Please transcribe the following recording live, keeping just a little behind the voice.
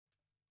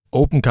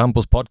Open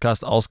Campus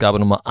Podcast, Ausgabe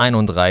Nummer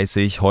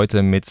 31,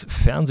 heute mit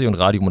Fernseh- und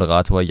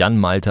Radiomoderator Jan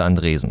Malte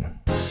Andresen.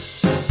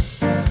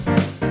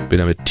 Bin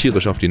damit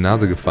tierisch auf die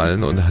Nase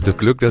gefallen und hatte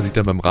Glück, dass ich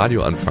dann beim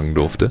Radio anfangen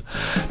durfte.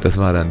 Das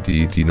war dann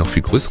die noch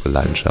viel größere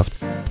Leidenschaft.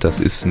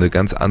 Das ist eine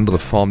ganz andere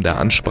Form der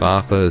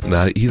Ansprache.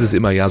 Da hieß es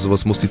immer, ja,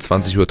 sowas muss die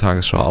 20 Uhr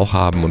Tagesschau auch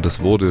haben, und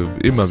das wurde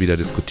immer wieder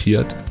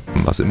diskutiert.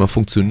 Was immer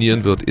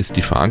funktionieren wird, ist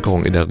die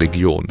Verankerung in der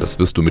Region. Das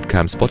wirst du mit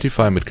keinem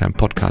Spotify, mit keinem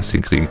Podcast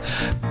hinkriegen.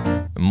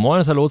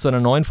 Moin und hallo zu einer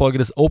neuen Folge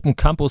des Open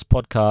Campus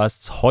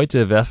Podcasts.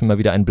 Heute werfen wir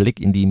wieder einen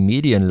Blick in die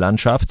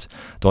Medienlandschaft.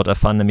 Dort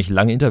erfahren nämlich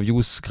lange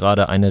Interviews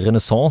gerade eine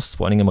Renaissance,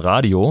 vor allem im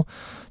Radio.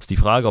 Ist die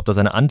Frage, ob das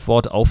eine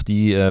Antwort auf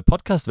die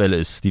Podcastwelle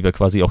ist, die wir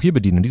quasi auch hier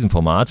bedienen in diesem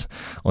Format.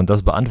 Und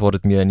das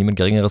beantwortet mir niemand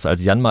Geringeres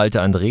als Jan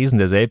Malte Andresen,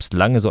 der selbst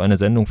lange so eine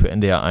Sendung für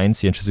NDR1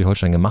 hier in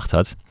Schleswig-Holstein gemacht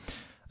hat.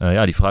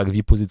 Die Frage,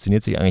 wie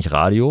positioniert sich eigentlich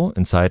Radio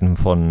in Zeiten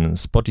von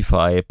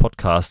Spotify,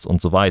 Podcasts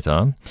und so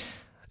weiter?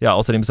 Ja,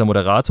 außerdem ist er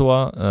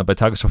Moderator bei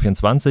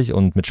tagesschau24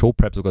 und mit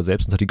Showprep sogar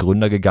selbst unter die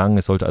Gründer gegangen.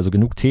 Es sollte also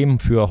genug Themen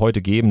für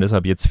heute geben,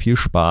 deshalb jetzt viel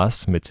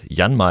Spaß mit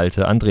Jan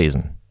Malte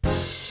Andresen.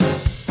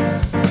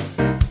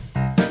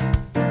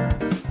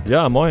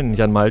 Ja, moin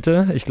Jan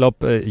Malte. Ich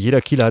glaube, jeder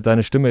Kieler hat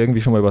deine Stimme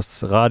irgendwie schon mal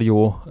übers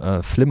Radio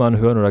flimmern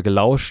hören oder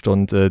gelauscht,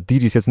 und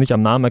die es jetzt nicht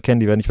am Namen erkennen,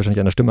 die werden dich wahrscheinlich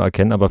an der Stimme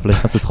erkennen, aber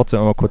vielleicht kannst du trotzdem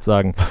einmal kurz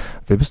sagen,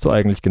 wer bist du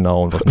eigentlich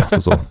genau und was machst du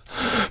so?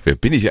 Wer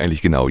bin ich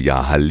eigentlich genau?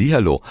 Ja,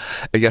 hallihallo.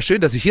 Ja,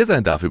 schön, dass ich hier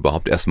sein darf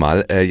überhaupt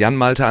erstmal. Jan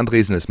Malte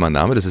Andresen ist mein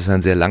Name. Das ist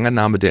ein sehr langer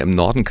Name, der im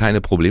Norden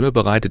keine Probleme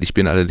bereitet. Ich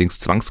bin allerdings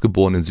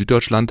zwangsgeboren in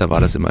Süddeutschland, da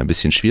war das immer ein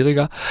bisschen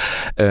schwieriger.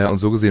 Und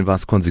so gesehen war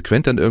es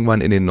konsequent, dann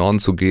irgendwann in den Norden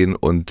zu gehen.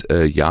 Und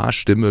ja,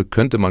 Stimme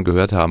könnte man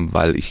gehört haben,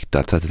 weil ich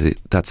da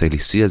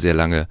tatsächlich sehr, sehr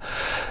lange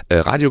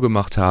Radio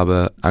gemacht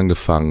habe.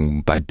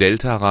 Angefangen bei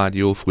Delta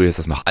Radio, früher ist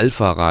das noch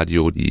Alpha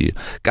Radio, die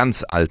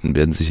ganz Alten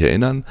werden sich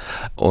erinnern.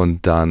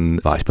 Und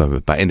dann war ich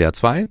bei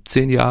NDR2,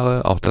 10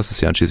 Jahre, auch das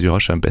ist ja in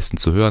Schleswig-Holstein am besten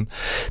zu hören.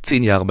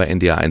 10 Jahre bei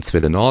NDR1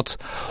 Welle Nord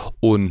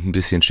und ein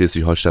bisschen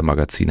Schleswig-Holstein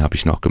Magazin habe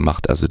ich noch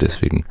gemacht. Also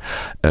deswegen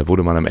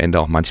wurde man am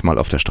Ende auch manchmal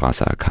auf der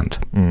Straße erkannt.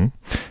 Mhm.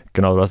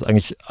 Genau, du hast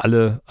eigentlich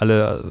alle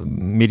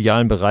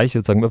medialen Bereiche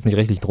sozusagen im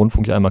öffentlich-rechtlichen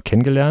Rundfunk ja einmal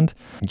kennengelernt.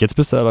 Jetzt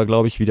bist du aber,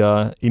 glaube ich,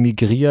 wieder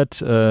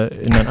emigriert in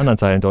einen anderen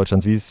Teilen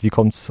Deutschlands. Wie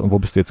kommt's und wo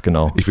bist du jetzt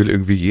genau? Ich will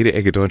irgendwie jede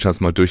Ecke Deutschlands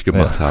mal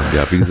durchgemacht haben.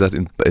 Ja, wie gesagt,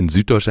 in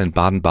Süddeutschland,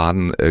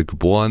 Baden-Baden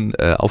geboren,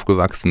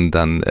 aufgewachsen,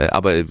 dann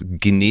aber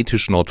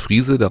genetisch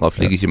Nordfriese, darauf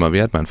lege ich immer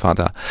Wert. Mein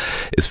Vater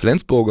ist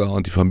Flensburger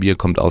und die Familie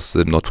kommt aus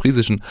dem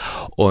Nordfriesischen,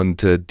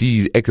 und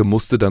die Ecke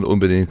musste dann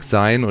unbedingt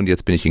sein, und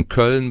jetzt bin ich in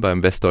Köln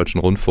beim Westdeutschen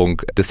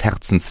Rundfunk des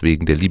Herzens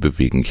wegen, der Liebe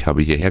wegen. Ich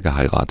habe hierher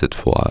geheiratet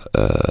vor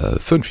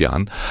 5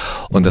 Jahren,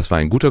 und das war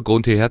ein guter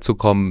Grund, hierher zu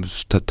kommen.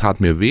 Es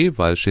tat mir weh,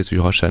 weil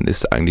Schleswig-Holstein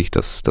ist eigentlich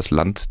das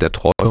Land der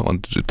Treue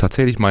und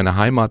tatsächlich meine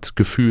Heimat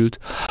gefühlt.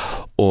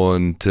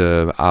 Und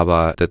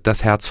aber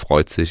das Herz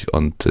freut sich,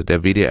 und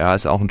der WDR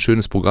ist auch ein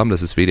schönes Programm.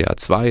 Das ist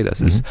WDR2,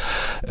 das ist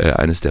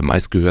eines der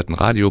meistgehörten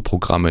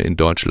Radioprogramme in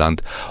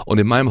Deutschland. Und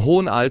in meinem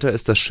hohen Alter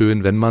ist das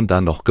schön, wenn man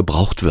dann noch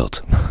gebraucht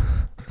wird.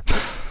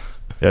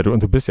 Ja, du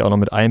bist ja auch noch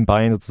mit einem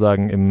Bein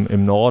sozusagen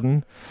im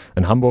Norden,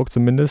 in Hamburg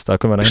zumindest, da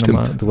können wir nachher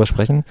nochmal drüber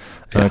sprechen.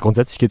 Ja.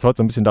 Grundsätzlich geht es heute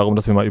so ein bisschen darum,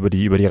 dass wir mal über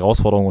die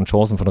Herausforderungen und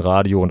Chancen von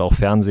Radio und auch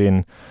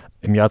Fernsehen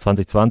im Jahr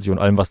 2020 und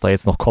allem, was da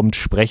jetzt noch kommt,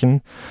 sprechen.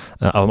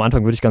 Aber am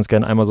Anfang würde ich ganz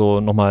gerne einmal so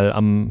nochmal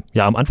am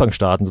Anfang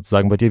starten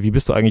sozusagen bei dir. Wie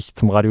bist du eigentlich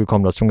zum Radio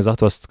gekommen? Du hast schon gesagt,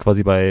 du hast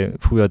quasi bei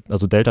früher,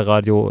 also Delta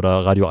Radio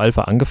oder Radio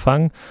Alpha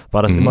angefangen.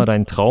 War das immer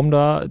dein Traum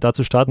da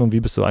zu starten, und wie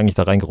bist du eigentlich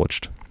da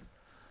reingerutscht?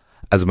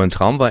 Also mein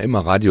Traum war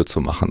immer, Radio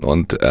zu machen,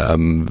 und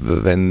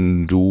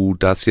wenn du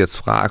das jetzt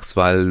fragst,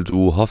 weil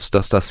du hoffst,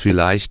 dass das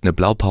vielleicht eine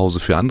Blaupause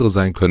für andere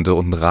sein könnte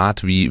und ein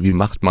Rat, wie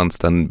macht man's,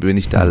 dann bin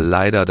ich da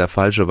leider der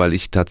Falsche, weil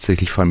ich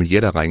tatsächlich familiär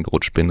da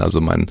reingerutscht bin.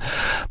 Also mein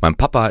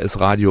Papa ist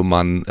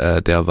Radiomann,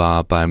 der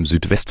war beim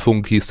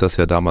Südwestfunk, hieß das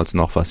ja damals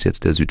noch, was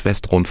jetzt der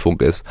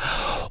Südwestrundfunk ist,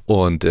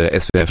 und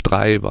SWF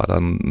 3 war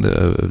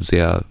dann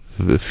sehr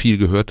viel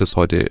gehörtes,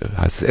 heute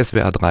heißt es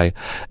SWR 3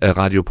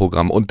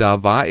 Radioprogramm, und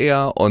da war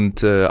er,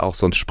 und auch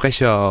so ein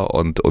Sprecher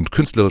und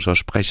künstlerischer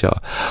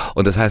Sprecher,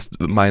 und das heißt,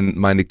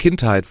 meine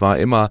Kindheit war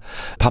immer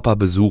Papa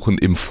besuchen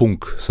im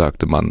Funk,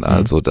 sagte man,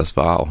 also das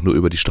war auch nur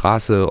über die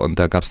Straße, und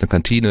da gab es eine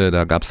Kantine,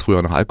 da gab es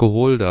früher noch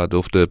Alkohol, da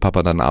durfte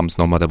Papa dann abends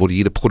nochmal, da wurde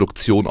jede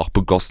Produktion auch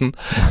begossen,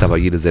 da war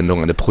jede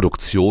Sendung eine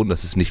Produktion,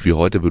 das ist nicht wie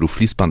heute, wo du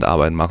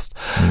Fließbandarbeit machst,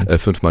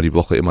 5-mal die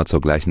Woche immer zur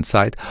gleichen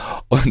Zeit,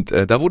 und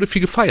da wurde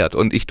viel gefeiert,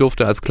 und ich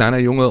durfte als kleiner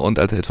Junge und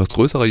als etwas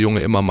größerer Junge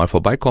immer mal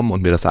vorbeikommen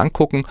und mir das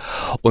angucken.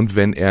 Und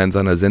wenn er in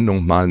seiner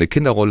Sendung mal eine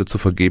Kinderrolle zu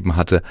vergeben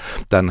hatte,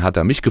 dann hat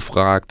er mich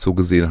gefragt. So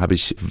gesehen habe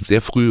ich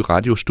sehr früh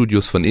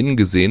Radiostudios von innen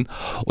gesehen,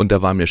 und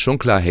da war mir schon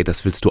klar, hey,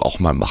 das willst du auch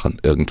mal machen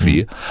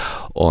irgendwie.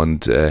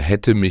 und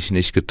hätte mich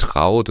nicht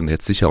getraut und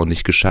hätte sicher auch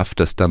nicht geschafft,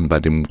 das dann bei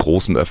dem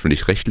großen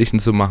Öffentlich-Rechtlichen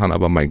zu machen,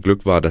 aber mein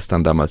Glück war, dass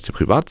dann damals die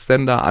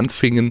Privatsender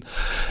anfingen.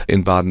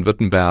 In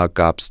Baden-Württemberg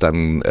gab es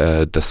dann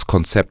das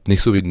Konzept,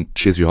 nicht so wie in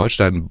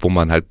Schleswig-Holstein, wo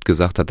man halt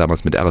gesagt hat,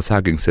 damals mit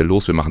RSH ging es ja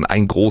los, wir machen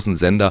einen großen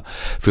Sender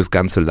fürs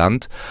ganze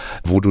Land,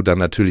 wo du dann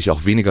natürlich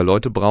auch weniger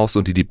Leute brauchst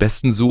und die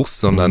besten suchst,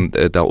 sondern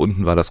da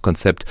unten war das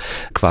Konzept,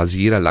 quasi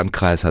jeder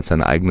Landkreis hat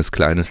sein eigenes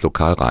kleines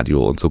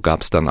Lokalradio und so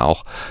gab es dann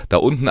auch da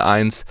unten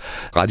eins,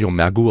 Radio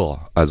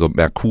Merkur, also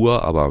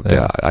Merkur, aber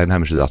der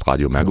Einheimische sagt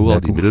Radio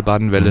Merkur, die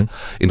Mittelbadenwelle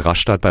in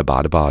Rastatt bei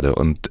Bade.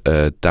 Und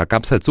da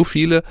gab es halt so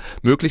viele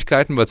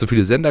Möglichkeiten, weil es so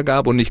viele Sender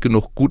gab und nicht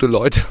genug gute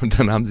Leute und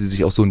dann haben sie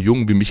sich auch so einen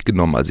Jungen wie mich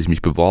genommen, als ich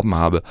mich beworben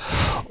habe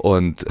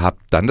und habe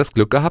dann das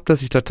Glück gehabt,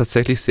 dass ich da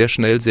tatsächlich sehr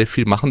schnell sehr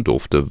viel machen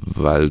durfte,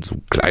 weil so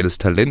kleines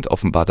Talent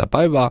offenbar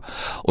dabei war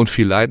und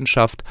viel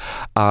Leidenschaft,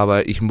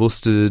 aber ich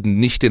musste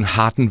nicht den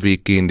harten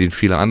Weg gehen, den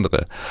viele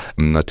andere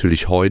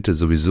natürlich heute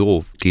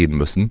sowieso gehen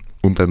müssen.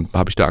 Und dann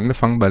habe ich da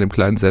angefangen bei dem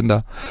kleinen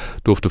Sender,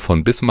 durfte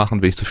von bis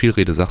machen. Wenn ich zu viel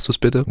rede, sagst du es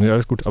bitte? Ja,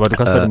 alles gut. Aber du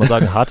kannst halt immer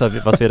sagen,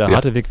 was wäre der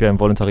harte Weg, wäre im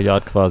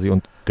Volontariat quasi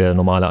und der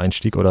normale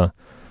Einstieg, oder?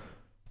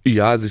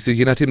 Ja, also ich sehe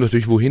je nachdem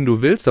natürlich, wohin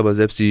du willst, aber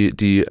selbst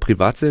die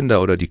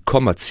Privatsender oder die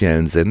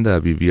kommerziellen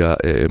Sender, wie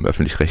wir im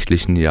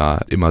Öffentlich-Rechtlichen ja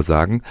immer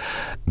sagen,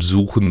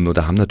 suchen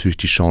oder haben natürlich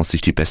die Chance,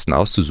 sich die Besten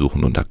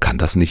auszusuchen und da kann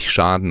das nicht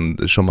schaden,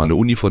 schon mal eine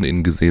Uni von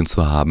innen gesehen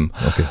zu haben,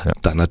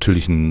 dann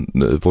natürlich ein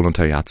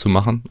Volontariat zu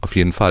machen, auf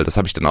jeden Fall. Das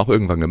habe ich dann auch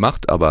irgendwann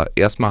gemacht, aber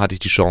erstmal hatte ich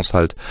die Chance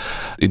halt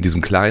in diesem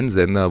kleinen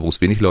Sender, wo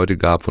es wenig Leute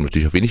gab, wo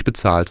natürlich auch wenig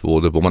bezahlt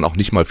wurde, wo man auch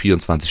nicht mal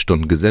 24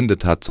 Stunden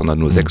gesendet hat, sondern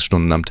nur 6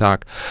 Stunden am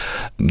Tag,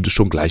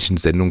 schon gleich ein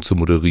Sendung zu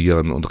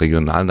moderieren und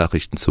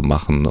Regionalnachrichten zu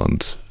machen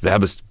und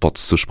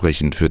Werbespots zu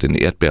sprechen für den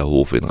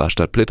Erdbeerhof in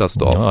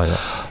Rastatt-Plittersdorf.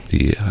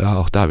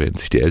 Auch da werden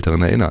sich die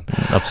Älteren erinnern.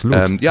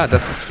 Absolut.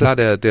 Das ist klar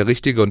der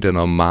richtige und der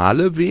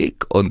normale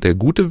Weg und der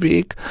gute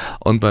Weg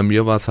und bei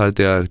mir war es halt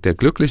der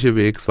glückliche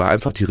Weg, es war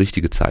einfach die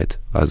richtige Zeit.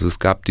 Also es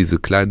gab diese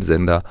kleinen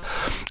Sender,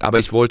 aber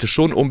ich wollte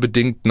schon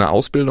unbedingt eine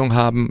Ausbildung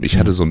haben. Ich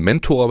hatte so einen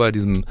Mentor bei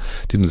diesem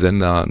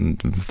Sender, ein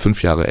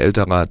 5 Jahre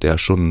älterer, der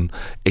schon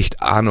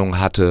echt Ahnung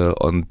hatte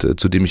und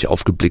zu dem ich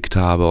aufgeblickt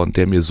habe und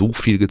der mir so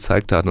viel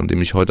gezeigt hat und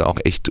dem ich heute auch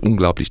echt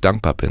unglaublich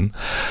dankbar bin.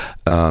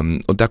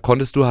 Und da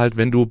konntest du halt,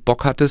 wenn du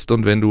Bock hattest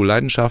und wenn du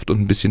Leidenschaft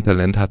und ein bisschen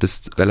Talent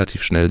hattest,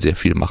 relativ schnell sehr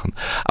viel machen.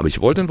 Aber ich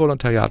wollte ein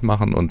Volontariat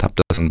machen und habe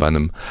das bei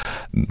einem,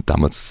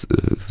 damals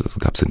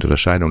gab es eine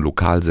Unterscheidung,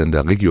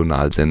 Lokalsender,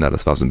 Regionalsender,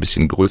 das war so ein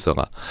bisschen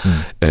größerer,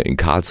 in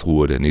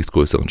Karlsruhe, der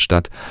nächstgrößeren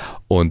Stadt.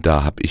 Und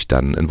da habe ich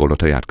dann ein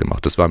Volontariat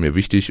gemacht. Das war mir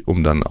wichtig,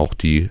 um dann auch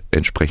die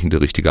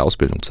entsprechende richtige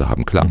Ausbildung zu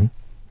haben, klar.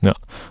 Ja,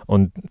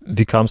 und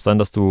wie kam es dann,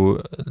 dass du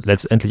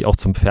letztendlich auch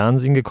zum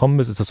Fernsehen gekommen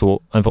bist? Ist das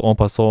so einfach en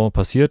passant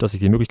passiert, dass sich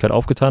die Möglichkeit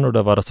aufgetan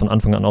oder war das von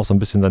Anfang an auch so ein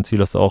bisschen dein Ziel,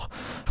 dass du auch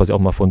quasi auch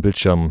mal vor einen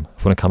Bildschirm,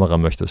 vor eine Kamera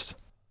möchtest?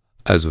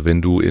 Also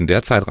wenn du in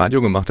der Zeit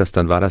Radio gemacht hast,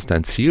 dann war das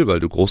dein Ziel, weil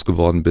du groß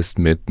geworden bist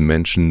mit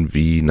Menschen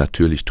wie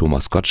natürlich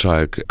Thomas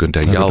Gottschalk,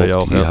 Günther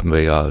Jauch, die haben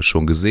wir ja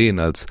schon gesehen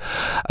als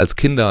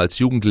Kinder, als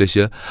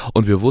Jugendliche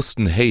und wir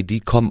wussten, hey, die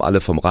kommen alle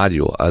vom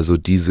Radio, also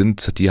die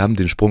haben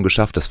den Sprung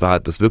geschafft, das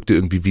wirkte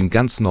irgendwie wie ein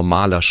ganz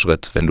normaler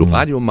Schritt. Wenn du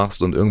Radio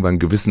machst und irgendwann einen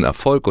gewissen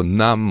Erfolg und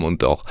Namen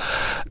und auch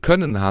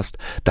Können hast,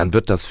 dann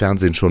wird das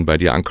Fernsehen schon bei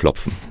dir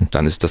anklopfen.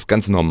 Dann ist das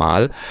ganz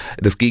normal.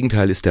 Das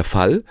Gegenteil ist der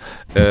Fall.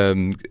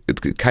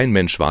 Kein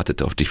Mensch wartet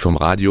auf dich vom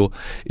Radio.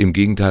 Im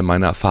Gegenteil,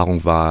 meine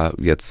Erfahrung war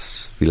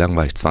jetzt, wie lange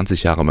war ich?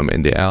 20 Jahre beim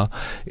NDR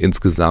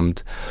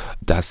insgesamt,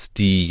 dass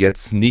die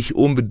jetzt nicht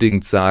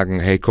unbedingt sagen,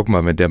 hey, guck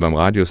mal, wenn der beim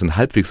Radio ist und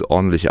halbwegs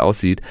ordentlich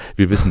aussieht,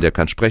 wir wissen, der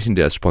kann sprechen,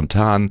 der ist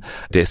spontan,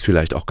 der ist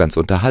vielleicht auch ganz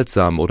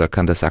unterhaltsam oder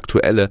kann das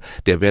Aktuelle,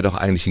 der wäre doch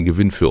eigentlich ein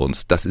Gewinn für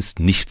uns. Das ist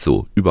nicht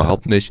so,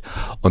 überhaupt nicht.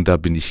 Und da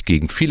bin ich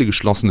gegen viele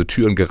geschlossene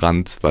Türen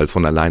gerannt, weil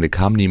von alleine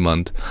kam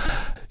niemand.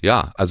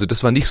 Ja, also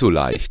das war nicht so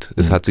leicht.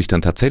 Es hat sich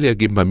dann tatsächlich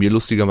ergeben, bei mir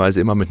lustigerweise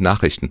immer mit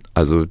Nachrichten.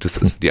 Also das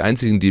ist die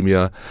einzigen, die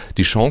mir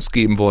die Chance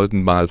geben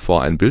wollten, mal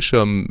vor einen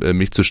Bildschirm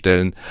mich zu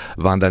stellen,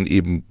 war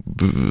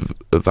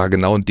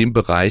genau in dem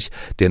Bereich,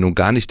 der nun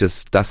gar nicht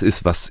das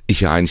ist, was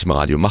ich ja eigentlich im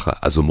Radio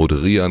mache. Also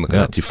moderieren,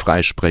 relativ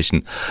frei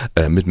sprechen,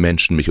 mit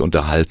Menschen mich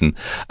unterhalten.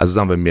 Also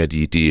sagen wir mehr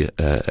die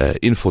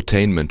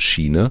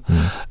Infotainment-Schiene,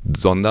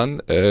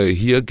 sondern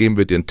hier geben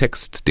wir den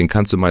Text, den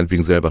kannst du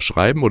meinetwegen selber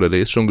schreiben oder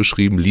der ist schon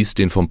geschrieben, liest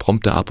den vom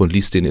Prompter ab und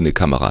liest den in die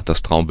Kamera.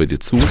 Das trauen wir dir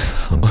zu.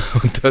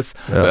 Und das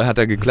hat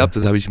dann geklappt.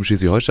 Das habe ich im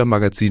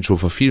Schleswig-Holstein-Magazin schon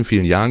vor vielen,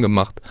 vielen Jahren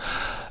gemacht.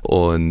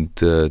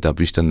 Und da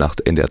bin ich dann nach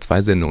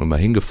NDR2-Sendungen immer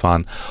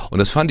hingefahren. Und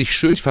das fand ich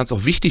schön. Ich fand es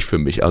auch wichtig für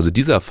mich, also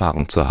diese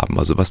Erfahrung zu haben.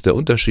 Also was ist der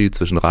Unterschied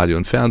zwischen Radio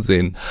und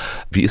Fernsehen?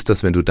 Wie ist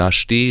das, wenn du da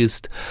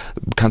stehst?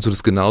 Kannst du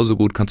das genauso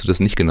gut? Kannst du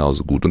das nicht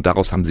genauso gut? Und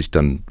daraus hat sich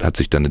dann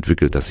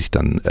entwickelt, dass ich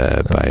dann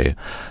bei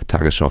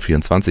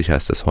tagesschau24,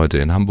 heißt das heute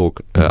in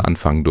Hamburg,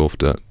 anfangen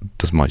durfte.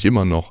 Das mache ich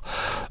immer noch.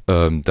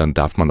 Dann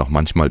darf man auch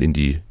manchmal in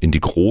die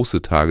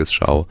große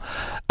Tagesschau.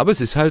 Aber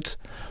es ist halt,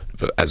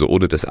 also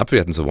ohne das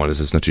abwerten zu wollen,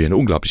 es ist natürlich eine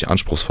unglaublich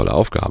anspruchsvolle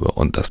Aufgabe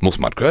und das muss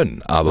man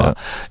können, aber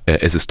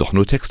es ist doch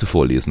nur Texte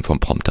vorlesen vom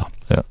Prompter.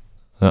 Ja.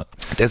 Ja.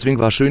 Deswegen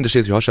war es schön, das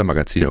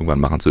Schleswig-Holstein-Magazin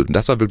irgendwann machen zu dürfen.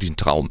 Das war wirklich ein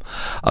Traum.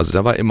 Also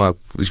da war immer,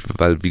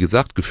 weil wie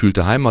gesagt,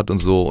 gefühlte Heimat und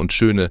so und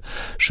schöne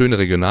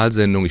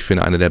Regionalsendung. Ich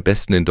finde eine der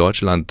besten in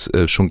Deutschland,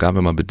 schon gar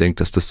wenn man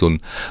bedenkt, dass das so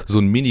ein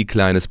mini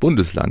kleines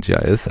Bundesland ja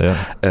ist.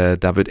 Ja.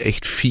 Da wird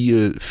echt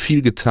viel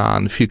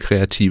getan, viel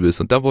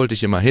Kreatives und da wollte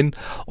ich immer hin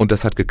und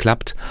das hat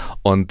geklappt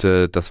und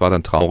das war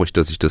dann traurig,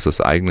 dass ich das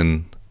aus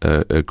eigenen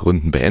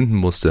Gründen beenden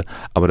musste,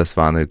 aber das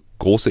war eine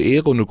große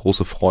Ehre und eine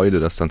große Freude,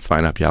 das dann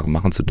 2,5 Jahre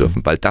machen zu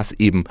dürfen, weil das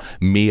eben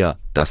mehr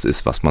das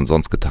ist, was man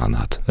sonst getan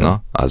hat. Ja.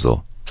 Ne?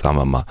 Also, sagen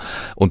wir mal,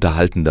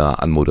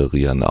 unterhaltender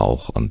anmoderieren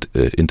auch und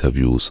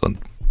Interviews und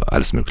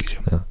alles Mögliche.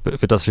 Ja.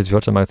 Wird das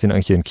Schleswig-Holstein-Magazin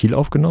eigentlich hier in Kiel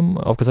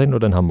aufgezeichnet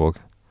oder in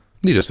Hamburg?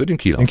 Nee, das wird in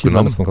Kiel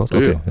aufgenommen.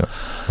 Okay,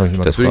 ja.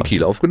 Das wird in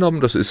Kiel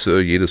aufgenommen. Das ist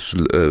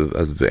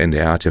also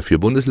NDR hat ja 4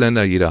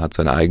 Bundesländer, jeder hat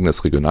sein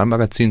eigenes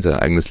Regionalmagazin, sein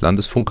eigenes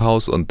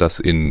Landesfunkhaus und das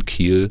in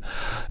Kiel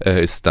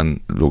ist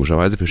dann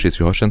logischerweise für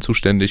Schleswig-Holstein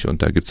zuständig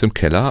und da gibt's im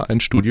Keller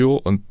ein Studio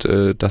und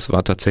das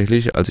war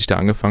tatsächlich, als ich da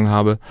angefangen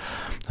habe,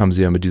 haben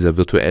sie ja mit dieser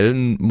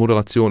virtuellen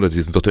Moderation oder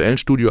diesem virtuellen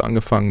Studio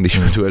angefangen,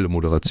 nicht virtuelle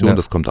Moderation,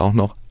 das kommt auch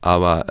noch,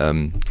 aber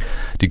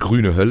die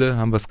grüne Hölle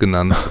haben wir es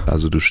genannt,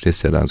 also du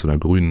stehst ja da in so einer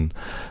grünen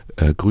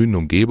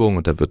Umgebung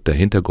und da wird der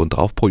Hintergrund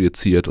drauf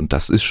projiziert und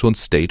das ist schon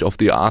State of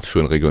the Art für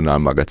ein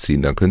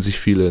Regionalmagazin. Da können sich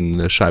viele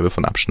eine Scheibe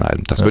von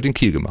abschneiden. Das wird in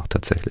Kiel gemacht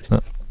tatsächlich.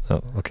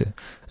 Ja, okay.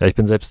 Ja, ich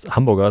bin selbst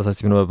Hamburger, das heißt,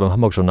 ich bin nur beim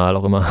Hamburg-Journal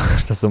auch immer,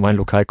 das ist so mein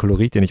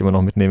Lokalkolorit, den ich immer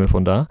noch mitnehme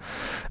von da.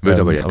 Wird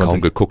aber ja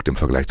kaum geguckt im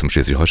Vergleich zum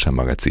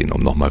Schleswig-Holstein-Magazin,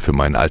 um nochmal für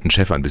meinen alten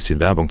Chef ein bisschen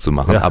Werbung zu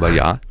machen. Ja. Aber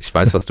ja, ich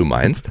weiß, was du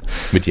meinst,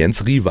 mit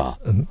Jens Riva.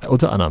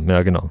 Unter anderem,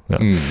 ja genau. Ja.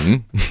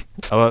 Mhm.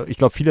 Aber ich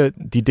glaube, viele,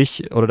 die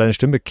dich oder deine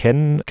Stimme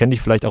kennen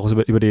dich vielleicht auch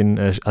über den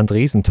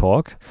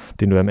Andresen-Talk,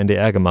 den du im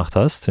NDR gemacht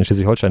hast, den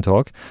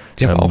Schleswig-Holstein-Talk.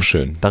 Der war auch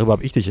schön. Darüber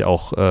habe ich dich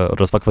auch, oder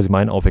das war quasi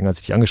mein Aufhänger, als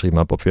ich dich angeschrieben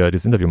habe, ob wir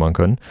das Interview machen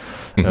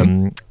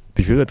können.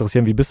 Mich würde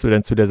interessieren, wie bist du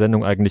denn zu der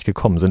Sendung eigentlich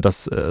gekommen?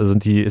 Ist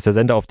der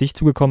Sender auf dich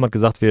zugekommen, hat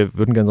gesagt, wir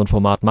würden gerne so ein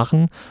Format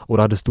machen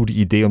oder hattest du die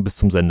Idee und bist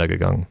zum Sender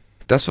gegangen?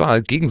 Das war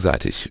halt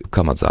gegenseitig,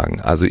 kann man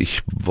sagen. Also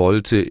ich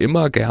wollte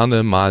immer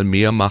gerne mal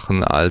mehr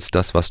machen als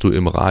das, was du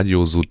im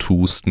Radio so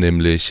tust,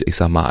 nämlich, ich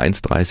sag mal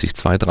 1,30,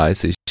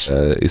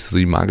 2,30 ist so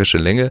die magische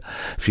Länge,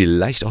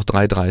 vielleicht auch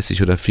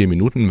 3,30 oder 4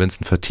 Minuten, wenn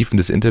es ein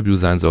vertiefendes Interview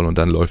sein soll und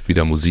dann läuft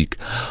wieder Musik.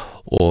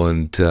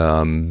 Und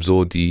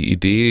so die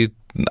Idee,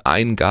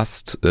 ein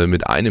Gast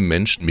mit einem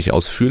Menschen mich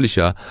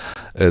ausführlicher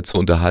zu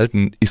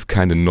unterhalten, ist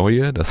keine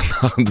neue. Das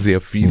machen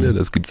sehr viele.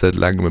 Das gibt es seit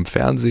langem im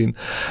Fernsehen.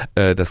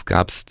 Das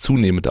gab es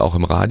zunehmend auch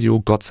im Radio.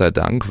 Gott sei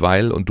Dank,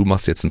 weil, und du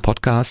machst jetzt einen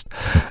Podcast,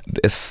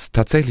 es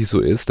tatsächlich so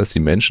ist, dass die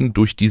Menschen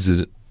durch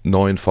diese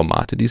neuen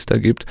Formate, die es da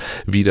gibt,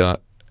 wieder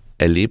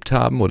erlebt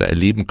haben oder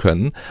erleben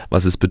können,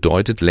 was es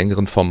bedeutet,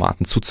 längeren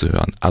Formaten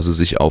zuzuhören. Also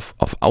sich auf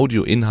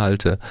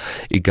Audioinhalte,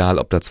 egal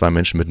ob da 2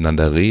 Menschen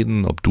miteinander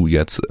reden, ob du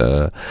jetzt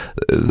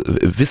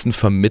Wissen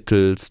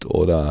vermittelst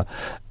oder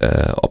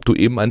ob du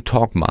eben einen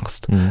Talk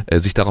machst,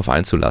 sich darauf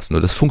einzulassen.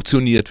 Und das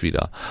funktioniert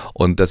wieder.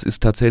 Und das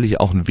ist tatsächlich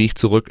auch ein Weg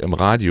zurück im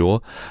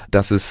Radio,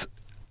 dass es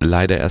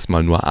leider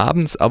erstmal nur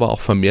abends, aber auch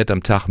vermehrt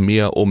am Tag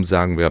mehr um,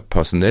 sagen wir,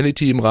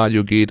 Personality im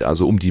Radio geht,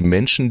 also um die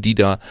Menschen, die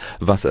da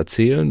was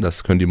erzählen.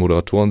 Das können die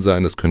Moderatoren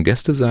sein, das können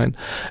Gäste sein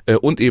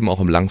und eben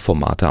auch im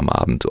Langformat am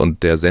Abend.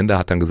 Und der Sender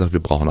hat dann gesagt, wir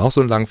brauchen auch so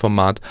ein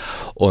Langformat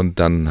und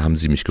dann haben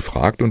sie mich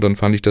gefragt und dann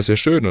fand ich das sehr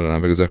schön und dann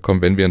haben wir gesagt,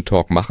 komm, wenn wir einen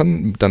Talk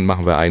machen, dann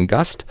machen wir einen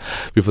Gast.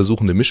 Wir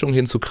versuchen eine Mischung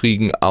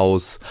hinzukriegen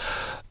aus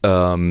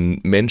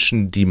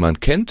Menschen, die man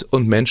kennt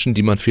und Menschen,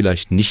 die man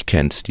vielleicht nicht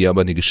kennt, die aber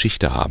eine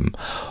Geschichte haben.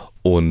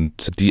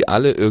 Und die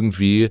alle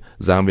irgendwie,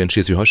 sagen wir, einen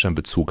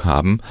Schleswig-Holstein-Bezug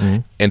haben.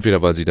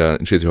 Entweder weil sie da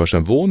in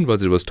Schleswig-Holstein wohnen, weil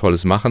sie was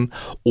Tolles machen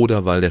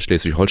oder weil der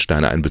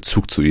Schleswig-Holsteiner einen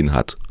Bezug zu ihnen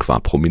hat, qua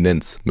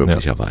Prominenz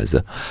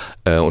möglicherweise.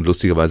 Ja. Und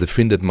lustigerweise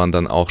findet man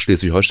dann auch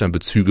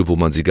Schleswig-Holstein-Bezüge, wo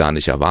man sie gar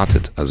nicht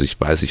erwartet. Also ich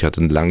weiß, ich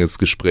hatte ein langes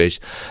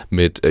Gespräch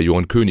mit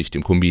Johann König,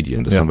 dem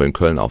Comedian, das haben wir in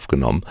Köln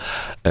aufgenommen,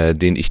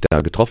 den ich da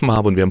getroffen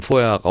habe. Und wir haben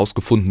vorher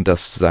herausgefunden,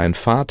 dass sein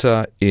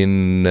Vater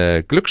in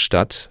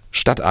Glückstadt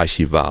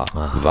Stadtarchivar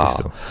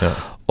war. Ja.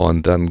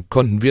 Und dann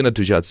konnten wir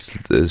natürlich als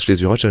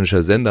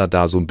schleswig-holsteinischer Sender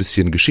da so ein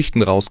bisschen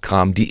Geschichten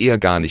rauskramen, die er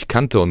gar nicht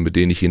kannte und mit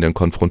denen ich ihn dann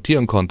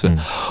konfrontieren konnte.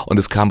 Und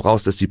es kam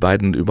raus, dass die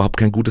beiden überhaupt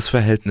kein gutes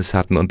Verhältnis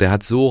hatten. Und der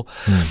hat so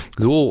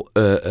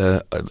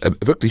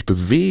wirklich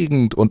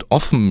bewegend und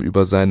offen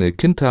über seine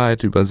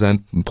Kindheit, über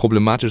sein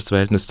problematisches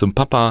Verhältnis zum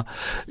Papa,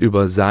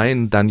 über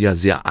sein dann ja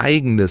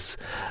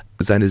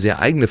seine sehr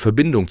eigene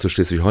Verbindung zu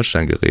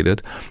Schleswig-Holstein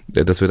geredet,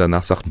 dass wir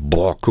danach sagten,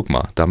 boah, guck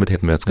mal, damit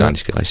hätten wir jetzt gar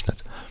nicht gerechnet.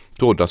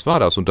 So, und das war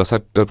das. Und das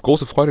hat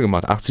große Freude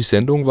gemacht. 80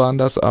 Sendungen waren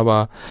das,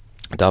 aber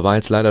da war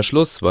jetzt leider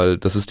Schluss, weil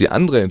das ist die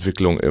andere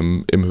Entwicklung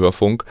im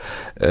Hörfunk.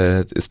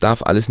 Es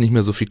darf alles nicht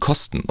mehr so viel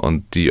kosten.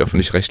 Und die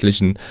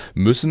Öffentlich-Rechtlichen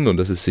müssen, und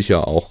das ist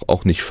sicher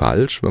auch nicht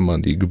falsch, wenn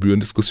man die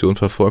Gebührendiskussion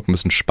verfolgt,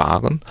 müssen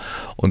sparen.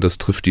 Und das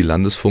trifft die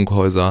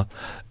Landesfunkhäuser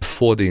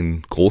vor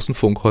den großen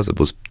Funkhäusern.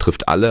 Es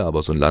trifft alle,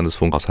 aber so ein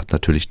Landesfunkhaus hat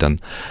natürlich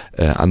dann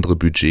andere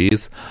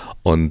Budgets.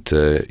 Und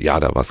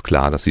da war es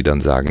klar, dass sie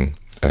dann sagen,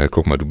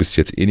 guck mal, du bist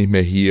jetzt eh nicht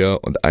mehr hier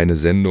und eine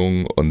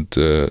Sendung und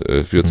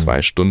für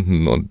 2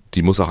 Stunden und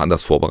die muss auch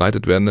anders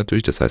vorbereitet werden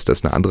natürlich. Das heißt, da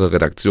ist eine andere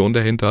Redaktion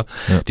dahinter,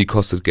 die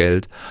kostet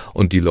Geld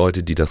und die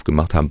Leute, die das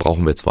gemacht haben,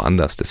 brauchen wir jetzt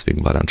woanders.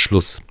 Deswegen war dann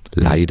Schluss.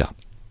 Leider.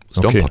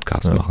 Musst du auch einen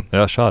Podcast machen.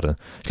 Ja, schade.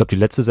 Ich glaube, die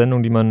letzte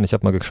Sendung, ich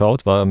habe mal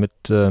geschaut, war mit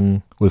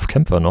Ulf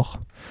Kämpfer noch.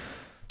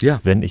 Ja.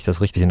 Wenn ich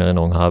das richtig in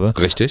Erinnerung habe.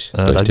 Richtig.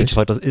 Da habe ich mich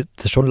gefragt, das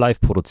ist schon live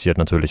produziert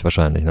natürlich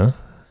wahrscheinlich, ne?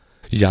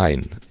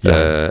 Jein.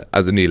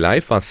 Also nee,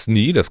 live war es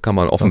nie, das kann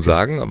man offen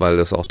sagen, weil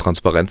das auch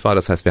transparent war.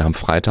 Das heißt, wir haben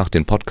Freitag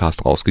den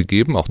Podcast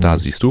rausgegeben. Auch da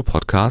siehst du,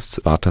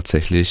 Podcasts war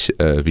tatsächlich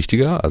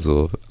wichtiger.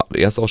 Also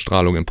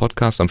Erstausstrahlung im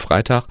Podcast am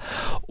Freitag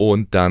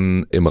und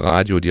dann im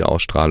Radio die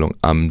Ausstrahlung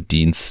am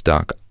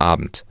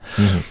Dienstagabend.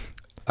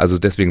 Also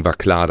deswegen war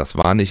klar, das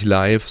war nicht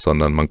live,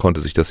 sondern man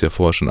konnte sich das ja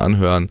vorher schon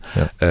anhören.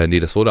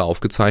 Nee, das wurde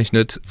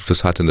aufgezeichnet.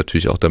 Das hatte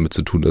natürlich auch damit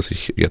zu tun, dass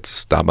ich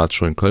jetzt damals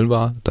schon in Köln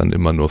war, dann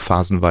immer nur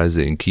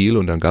phasenweise in Kiel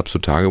und dann gab es so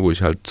Tage, wo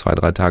ich halt 2,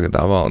 3 Tage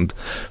da war und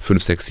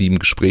 5, 6, 7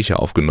 Gespräche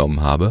aufgenommen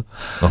habe.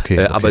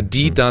 Okay. Aber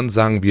die dann,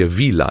 sagen wir,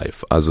 wie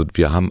live. Also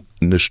wir haben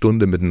eine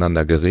Stunde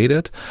miteinander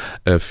geredet.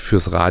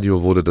 Fürs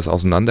Radio wurde das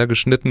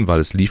auseinandergeschnitten, weil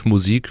es lief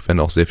Musik,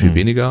 wenn auch sehr viel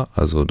weniger.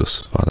 Also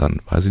das war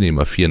dann, weiß ich nicht,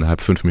 immer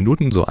 4,5, 5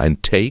 Minuten, so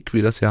ein Take,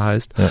 wie das ja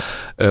heißt.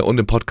 Und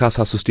im Podcast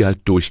hast du es dir halt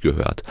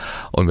durchgehört.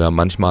 Und wir haben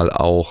manchmal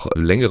auch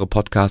längere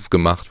Podcasts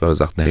gemacht, weil wir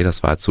sagten, hey,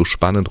 das war jetzt so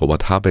spannend.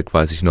 Robert Habeck,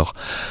 weiß ich noch,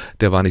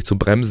 der war nicht zu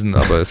bremsen,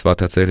 aber es war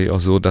tatsächlich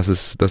auch so, dass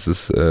es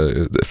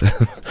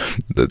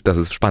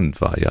spannend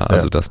war, ja.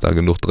 Also dass da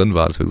genug drin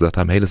war, dass wir gesagt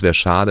haben, hey, das wäre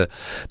schade,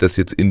 das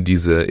jetzt in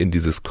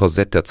dieses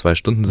Korsett der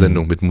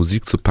 2-Stunden-Sendung mit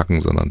Musik zu packen,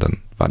 sondern dann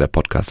war der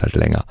Podcast halt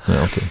länger.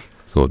 Ja, okay.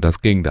 So,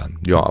 das ging dann.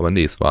 Ja, aber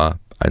nee, es war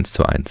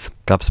 1:1.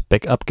 Gab es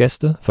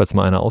Backup-Gäste, falls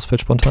mal einer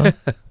ausfällt spontan?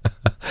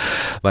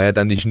 War ja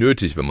dann nicht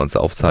nötig, wenn man es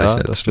aufzeichnet.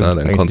 Ja, das stimmt.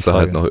 Dann konntest du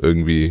halt noch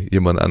irgendwie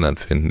jemand anderen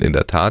finden. In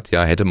der Tat,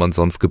 ja, hätte man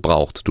sonst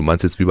gebraucht. Du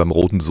meinst jetzt wie beim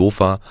roten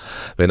Sofa,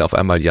 wenn auf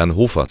einmal Jan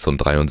Hofer zum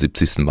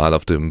 73. Mal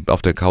auf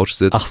der Couch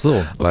sitzt, ach so,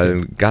 okay, weil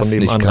ein Gast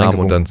nicht kam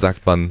und dann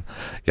sagt man,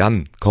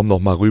 Jan, komm noch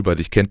mal rüber,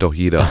 dich kennt doch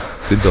jeder.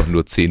 Sind doch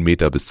nur 10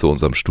 Meter bis zu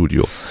unserem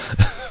Studio.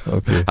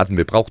 Okay.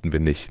 Brauchten wir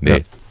nicht.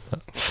 Nee.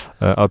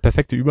 Ja. Aber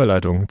perfekte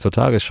Überleitung zur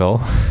Tagesschau.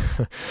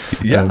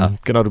 Ja.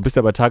 Genau, du bist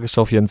ja bei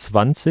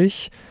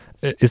tagesschau24.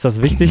 Ist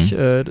das wichtig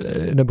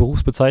in der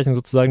Berufsbezeichnung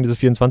sozusagen, dieses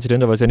 24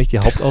 dahinter, weil es ja nicht die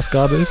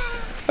Hauptausgabe ist?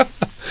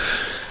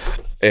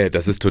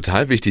 Das ist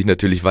total wichtig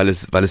natürlich, weil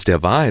es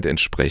der Wahrheit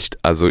entspricht.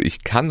 Also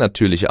ich kann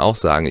natürlich auch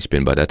sagen, ich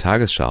bin bei der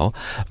Tagesschau,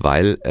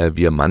 weil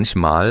wir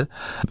manchmal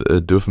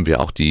dürfen wir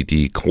auch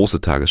die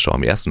große Tagesschau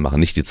am ersten machen,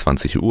 nicht die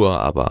 20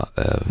 Uhr, aber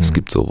es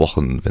gibt so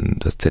Wochen, wenn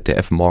das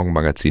ZDF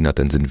Morgenmagazin hat,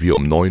 dann sind wir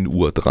um 9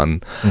 Uhr dran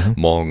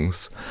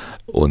morgens.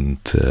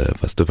 Und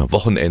was dürfen wir?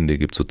 Wochenende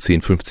gibt es so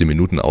 10, 15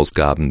 Minuten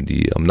Ausgaben,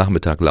 die am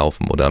Nachmittag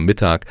laufen oder am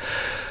Mittag.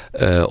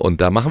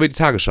 Und da machen wir die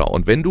Tagesschau.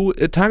 Und wenn du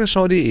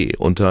tagesschau.de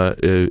unter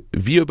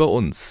Wir über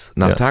uns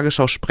nach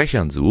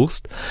Tagesschau-Sprechern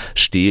suchst,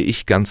 stehe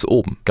ich ganz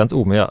oben. Ganz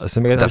oben, ja. Das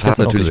hat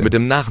natürlich mit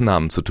dem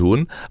Nachnamen zu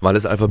tun, weil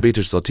es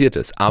alphabetisch sortiert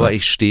ist. Aber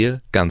ich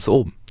stehe ganz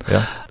oben.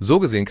 Ja. So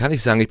gesehen kann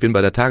ich sagen, ich bin bei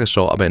der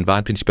Tagesschau, aber in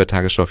Wahrheit bin ich bei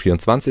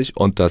Tagesschau24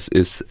 und das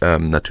ist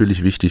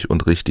natürlich wichtig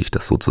und richtig,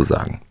 das so zu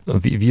sagen.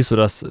 Wie ist so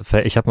das?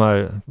 Ich habe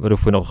mal, weil du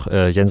vorhin auch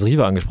Jens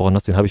Riewer angesprochen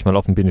hast, den habe ich mal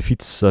auf dem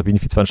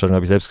Benefizveranstaltung,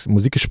 habe ich selbst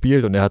Musik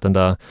gespielt und er hat dann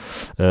da,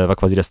 war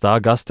quasi der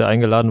Stargast, der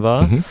eingeladen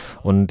war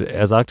und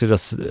er sagte,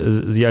 dass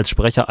sie als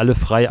Sprecher alle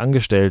frei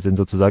angestellt sind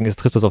sozusagen.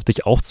 Trifft das auf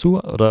dich auch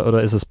zu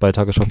oder ist es bei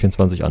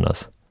Tagesschau24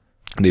 anders?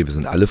 Nee, wir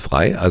sind alle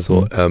frei.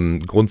 Also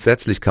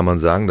grundsätzlich kann man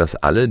sagen, dass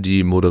alle,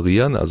 die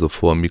moderieren, also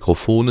vor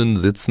Mikrofonen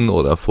sitzen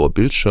oder vor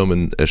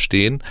Bildschirmen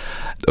stehen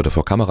oder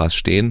vor Kameras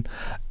stehen,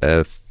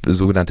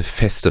 sogenannte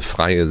feste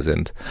Freie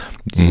sind.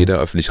 Jeder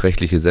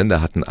öffentlich-rechtliche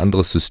Sender hat ein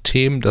anderes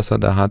System, das er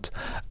da hat,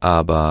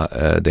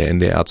 aber der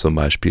NDR zum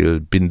Beispiel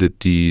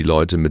bindet die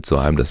Leute mit so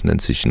einem, das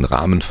nennt sich ein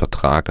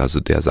Rahmenvertrag, also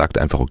der sagt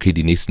einfach, okay,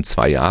 die nächsten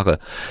 2 Jahre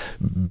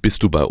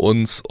bist du bei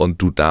uns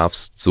und du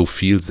darfst so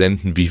viel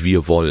senden, wie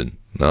wir wollen.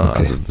 Na, okay.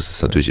 Also es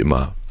ist natürlich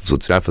immer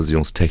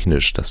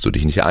sozialversicherungstechnisch, dass du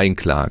dich nicht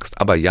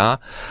einklagst. Aber ja,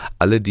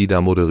 alle, die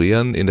da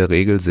moderieren, in der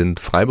Regel sind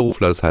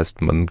Freiberufler. Das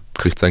heißt, man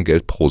kriegt sein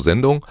Geld pro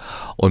Sendung.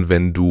 Und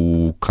wenn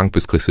du krank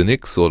bist, kriegst du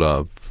nichts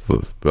oder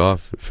ja,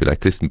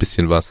 vielleicht kriegst du ein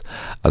bisschen was.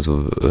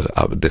 Also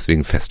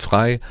deswegen fest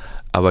frei.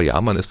 Aber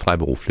ja, man ist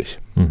freiberuflich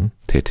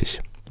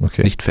tätig.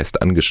 Okay. Nicht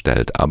fest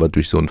angestellt, aber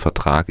durch so einen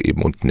Vertrag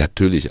eben und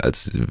natürlich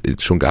als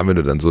schon gar, wenn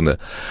du dann so eine,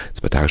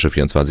 jetzt bei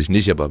tagesschau24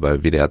 nicht, aber bei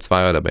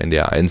WDR2 oder bei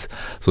NDR1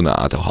 so eine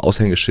Art auch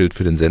Aushängeschild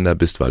für den Sender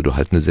bist, weil du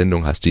halt eine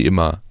Sendung hast, die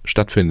immer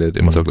stattfindet,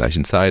 immer zur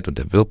gleichen Zeit und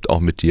der wirbt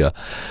auch mit dir,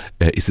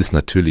 ist es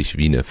natürlich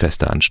wie eine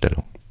feste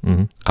Anstellung,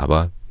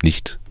 aber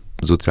nicht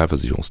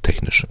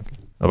sozialversicherungstechnisch.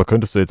 Aber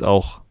könntest du jetzt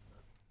auch,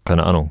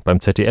 keine Ahnung,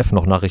 beim ZDF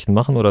noch Nachrichten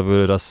machen oder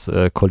würde das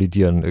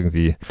kollidieren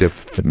irgendwie?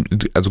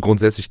 Also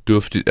grundsätzlich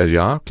dürfte,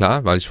 ja,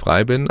 klar, weil ich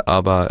frei bin,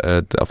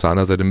 aber auf der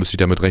anderen Seite müsste ich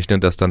damit rechnen,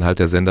 dass dann halt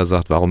der Sender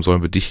sagt, warum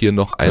sollen wir dich hier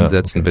noch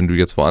einsetzen, wenn du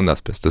jetzt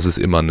woanders bist? Das ist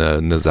immer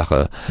eine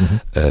Sache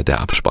der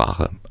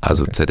Absprache.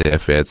 Also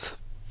ZDF wäre jetzt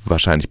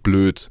wahrscheinlich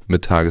blöd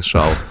mit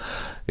Tagesschau.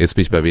 Jetzt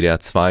bin ich bei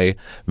WDR2,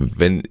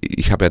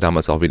 ich habe ja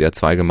damals auch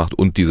WDR2 gemacht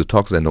und diese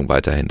Talksendung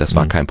weiterhin, das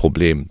war kein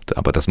Problem,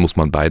 aber das muss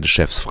man beide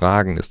Chefs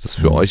fragen, ist das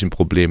für euch ein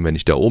Problem, wenn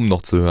ich da oben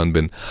noch zu hören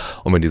bin?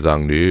 Und wenn die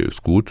sagen, nee,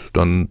 ist gut,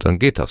 dann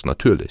geht das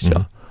natürlich,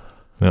 ja.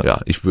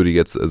 Ja, ich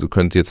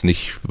könnte jetzt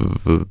nicht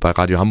bei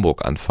Radio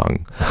Hamburg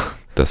anfangen.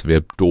 Das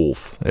wäre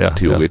doof. Ja,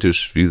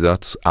 theoretisch, wie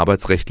gesagt,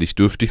 arbeitsrechtlich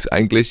dürfte ich es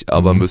eigentlich,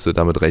 aber müsste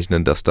damit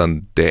rechnen, dass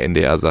dann der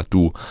NDR sagt,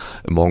 du,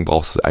 morgen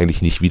brauchst du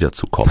eigentlich nicht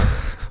wiederzukommen.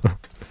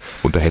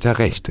 Und da hätte er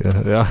recht.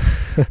 Ja.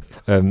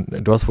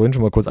 Du hast vorhin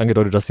schon mal kurz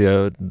angedeutet, dass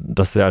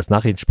er als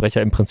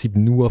Nachrichtensprecher im Prinzip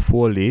nur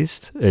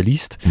liest.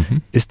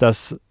 Ist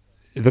das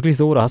wirklich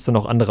so oder hast du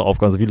noch andere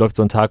Aufgaben? Also wie läuft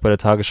so ein Tag bei der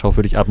Tagesschau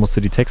für dich ab? Musst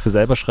du die Texte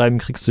selber schreiben?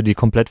 Kriegst du die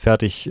komplett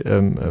fertig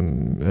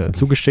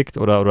zugeschickt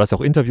oder du hast ja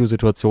auch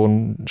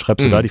Interviewsituationen?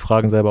 Schreibst du da die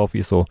Fragen selber auf? Wie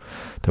ist so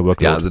der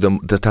Workload? Ja, also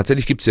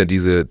tatsächlich gibt es ja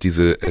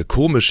diese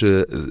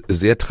komische,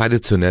 sehr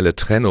traditionelle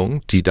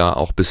Trennung, die da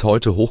auch bis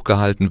heute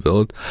hochgehalten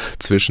wird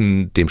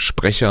zwischen dem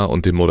Sprecher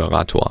und dem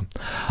Moderator.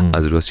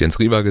 Also du hast Jens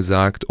Riewer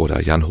gesagt oder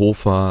Jan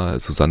Hofer,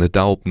 Susanne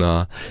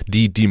Daubner,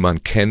 die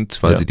man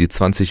kennt, weil sie die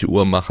 20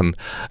 Uhr machen,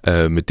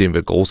 mit denen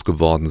wir groß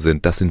geworden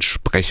sind, das sind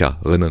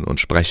Sprecherinnen und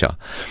Sprecher.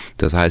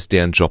 Das heißt,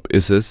 deren Job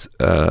ist es,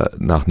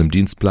 nach einem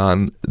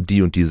Dienstplan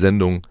die und die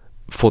Sendung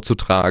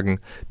vorzutragen,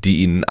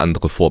 die ihnen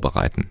andere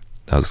vorbereiten.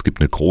 Also es gibt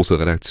eine große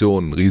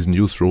Redaktion, einen riesen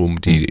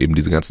Newsroom, die eben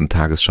diese ganzen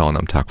Tagesschauen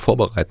am Tag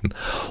vorbereiten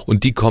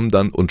und die kommen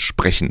dann und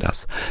sprechen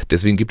das.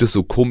 Deswegen gibt es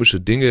so komische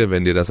Dinge,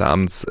 wenn dir das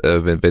abends,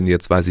 wenn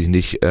jetzt, weiß ich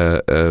nicht,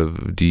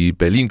 die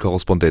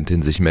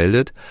Berlin-Korrespondentin sich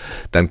meldet,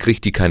 dann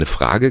kriegt die keine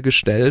Frage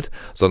gestellt,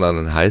 sondern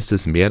dann heißt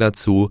es mehr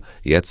dazu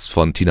jetzt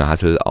von Tina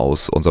Hassel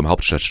aus unserem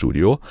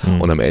Hauptstadtstudio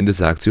und am Ende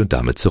sagt sie und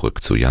damit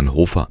zurück zu Jan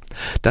Hofer.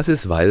 Das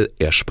ist, weil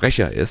er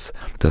Sprecher ist,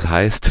 das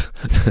heißt,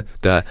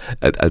 er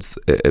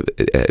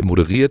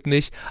moderiert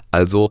nicht,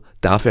 also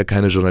darf er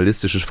keine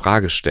journalistische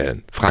Frage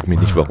stellen. Frag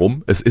mich nicht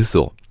warum, es ist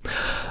so.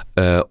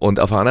 Und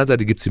auf der anderen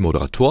Seite gibt es die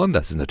Moderatoren,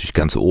 das ist natürlich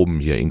ganz oben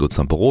hier Ingo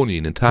Zamperoni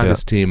in den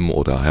Tagesthemen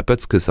oder Herr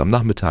Bötzkes am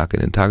Nachmittag in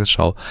den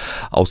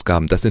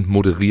Tagesschau-Ausgaben, das sind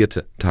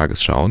moderierte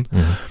Tagesschauen.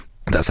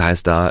 Das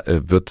heißt, da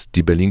wird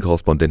die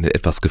Berlin-Korrespondentin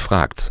etwas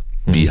gefragt.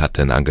 Wie hat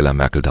denn Angela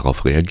Merkel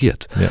darauf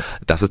reagiert? Ja.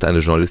 Das ist eine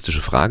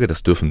journalistische Frage,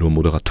 das dürfen nur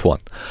Moderatoren.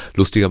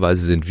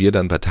 Lustigerweise sind wir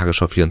dann bei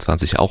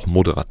Tagesschau24 auch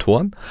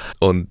Moderatoren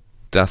und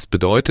das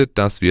bedeutet,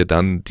 dass wir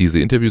dann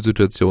diese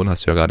Interviewsituation,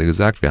 hast du ja gerade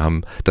gesagt,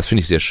 das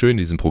finde ich sehr schön in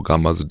diesem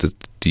Programm, also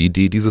die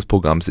Idee dieses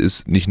Programms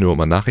ist, nicht nur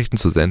mal Nachrichten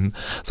zu senden,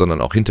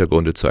 sondern auch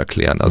Hintergründe zu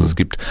erklären. Also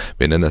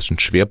wir nennen das einen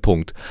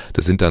Schwerpunkt,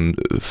 das sind dann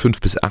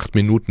 5 bis 8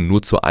 Minuten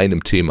nur zu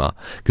einem Thema.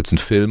 Gibt es einen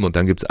Film und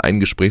dann gibt es einen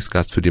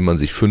Gesprächsgast, für den man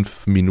sich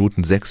 5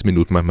 Minuten, 6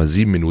 Minuten, manchmal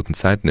 7 Minuten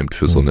Zeit nimmt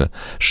für so eine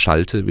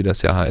Schalte, wie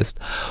das ja heißt.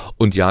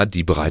 Und ja,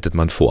 die bereitet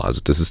man vor.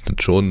 Also das ist dann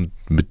schon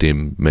mit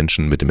dem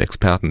Menschen, mit dem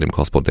Experten, dem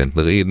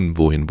Korrespondenten reden,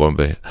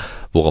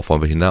 worauf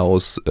wollen wir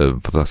hinaus,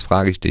 was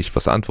frage ich dich,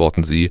 was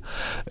antworten Sie,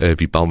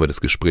 wie bauen wir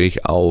das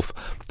Gespräch auf,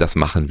 das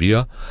machen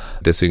wir.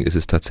 Deswegen ist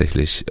es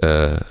tatsächlich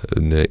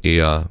eine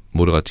eher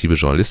moderative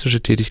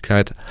journalistische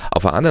Tätigkeit.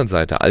 Auf der anderen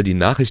Seite, all die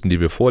Nachrichten, die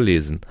wir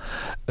vorlesen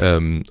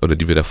oder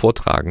die wir da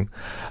vortragen,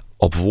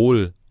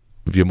 obwohl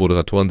wir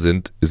Moderatoren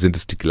sind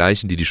es die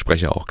gleichen, die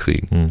Sprecher auch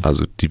kriegen.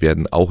 Also die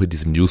werden auch in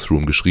diesem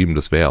Newsroom geschrieben.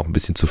 Das wäre ja auch ein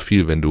bisschen zu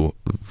viel, wenn du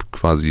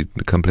quasi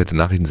eine komplette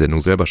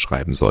Nachrichtensendung selber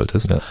schreiben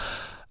solltest. Ja.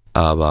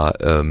 Aber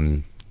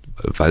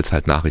weil es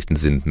halt Nachrichten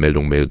sind,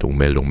 Meldung.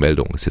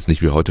 Ist jetzt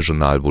nicht wie heute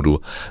Journal,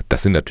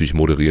 das sind natürlich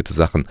moderierte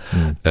Sachen,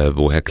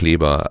 wo Herr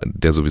Kleber,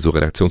 der sowieso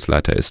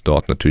Redaktionsleiter ist,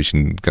 dort natürlich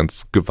einen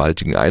ganz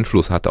gewaltigen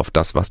Einfluss hat auf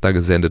das, was da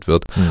gesendet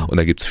wird. Und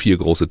da gibt es 4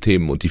 große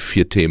Themen und die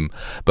 4 Themen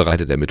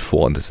bereitet er mit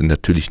vor und das sind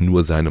natürlich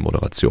nur seine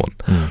Moderation.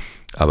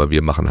 Aber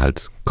wir machen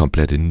halt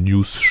komplette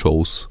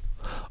News-Shows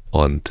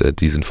und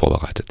die sind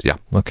vorbereitet. Ja,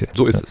 okay.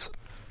 So ist es.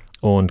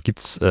 Und gibt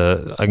es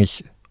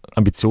eigentlich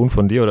Ambition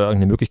von dir oder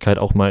irgendeine Möglichkeit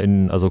auch mal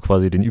also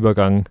quasi den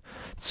Übergang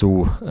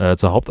zur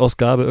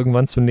Hauptausgabe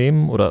irgendwann zu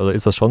nehmen? Oder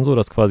ist das schon so,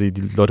 dass quasi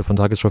die Leute von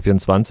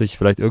Tagesschau24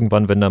 vielleicht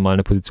irgendwann, wenn da mal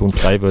eine Position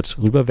frei wird,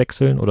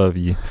 rüberwechseln? Oder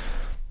wie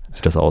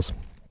sieht das aus?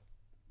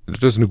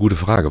 Das ist eine gute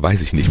Frage,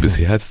 weiß ich nicht.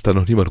 Bisher ist da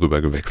noch niemand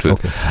rüber gewechselt.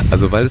 Okay.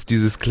 Also weil es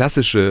dieses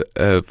klassische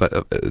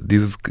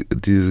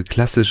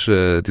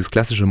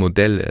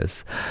Modell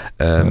ist.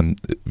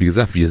 Wie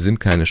gesagt, wir sind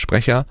keine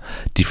Sprecher.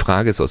 Die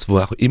Frage ist, aus wo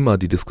auch immer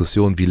die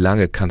Diskussion, wie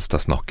lange kann es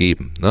das noch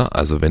geben? Ne?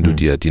 Also wenn du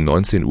dir die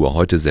 19 Uhr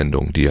heute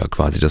Sendung, die ja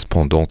quasi das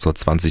Pendant zur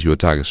 20 Uhr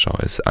Tagesschau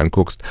ist,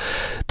 anguckst,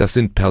 das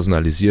sind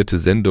personalisierte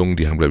Sendungen,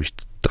 die haben, glaube ich,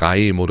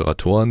 3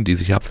 Moderatoren, die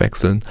sich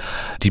abwechseln,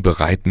 die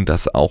bereiten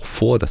das auch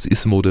vor, das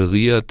ist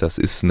moderiert, das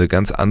ist eine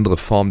ganz andere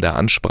Form der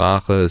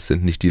Ansprache, es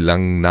sind nicht die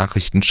langen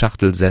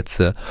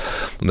Nachrichtenschachtelsätze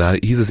und da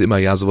hieß es immer,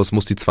 ja, sowas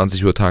muss die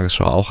 20 Uhr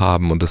Tagesschau auch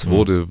haben und das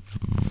wurde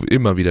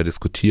immer wieder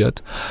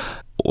diskutiert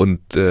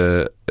und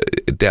der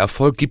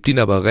Erfolg gibt ihnen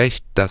aber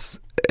recht,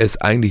 dass es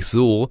eigentlich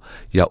so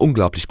ja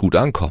unglaublich gut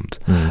ankommt.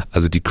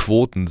 Also die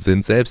Quoten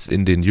sind selbst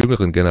in den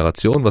jüngeren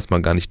Generationen, was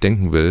man gar nicht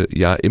denken will,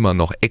 ja immer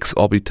noch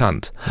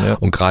exorbitant. Ja.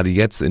 Und gerade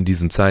jetzt in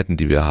diesen Zeiten,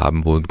 die wir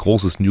haben, wo ein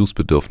großes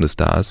Newsbedürfnis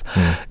da ist,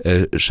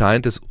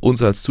 scheint es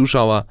uns als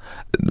Zuschauer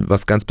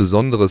was ganz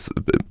Besonderes,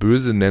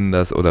 böse nennen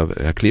das, oder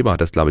Herr Kleber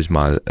hat das, glaube ich,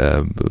 mal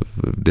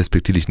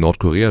despektierlich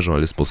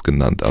Nordkorea-Journalismus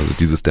genannt. Also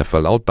der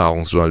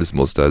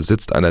Verlautbarungsjournalismus, da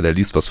sitzt einer, der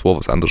liest was vor,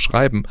 was andere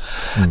schreiben.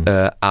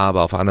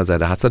 Aber auf der anderen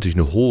Seite hat es natürlich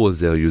eine hohe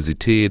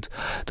Seriosität,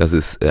 das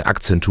ist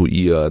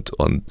akzentuiert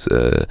und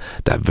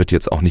da wird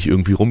jetzt auch nicht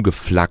irgendwie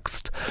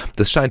rumgeflaxt.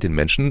 Das scheint den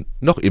Menschen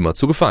noch immer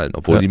zu gefallen,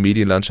 obwohl die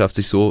Medienlandschaft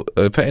sich so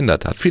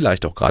verändert hat.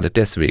 Vielleicht auch gerade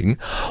deswegen.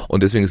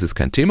 Und deswegen ist es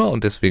kein Thema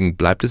und deswegen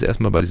bleibt es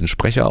erstmal bei diesen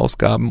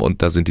Sprecherausgaben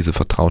und da sind diese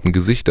vertrauten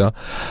Gesichter,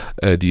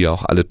 die ja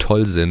auch alle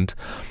toll sind.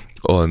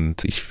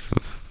 Und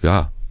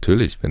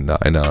natürlich, wenn da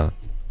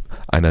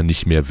einer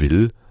nicht mehr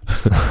will,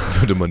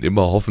 würde man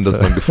immer hoffen, dass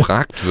man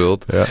gefragt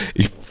wird. Ja.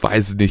 Ich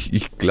weiß nicht,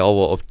 ich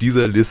glaube, auf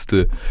dieser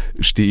Liste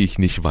stehe ich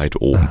nicht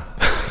weit oben.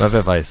 Na,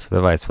 wer weiß,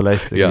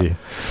 vielleicht irgendwie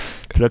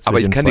plötzlich. Aber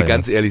ich kann dir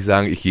ganz ehrlich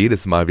sagen,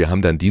 jedes Mal, wir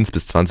haben dann Dienst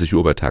bis 20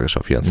 Uhr bei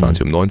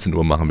tagesschau24. Um 19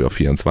 Uhr machen wir auf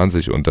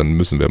 24 und dann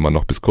müssen wir immer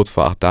noch bis kurz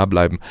vor 8 da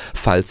bleiben,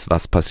 falls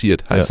was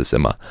passiert, heißt es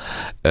immer.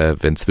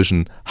 Wenn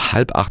zwischen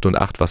 7:30 und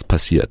 8 was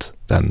passiert,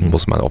 dann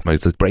muss man auch mal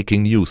jetzt das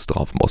Breaking News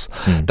drauf muss.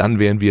 Dann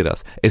wären wir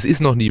das. Es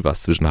ist noch nie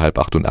was zwischen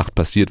 7:30 und 8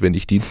 passiert, wenn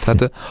ich Dienst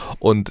hatte.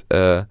 Und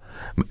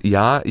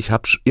ich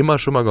habe immer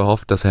schon mal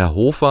gehofft, dass Herr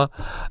Hofer,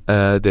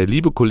 der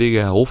liebe Kollege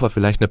Herr Hofer,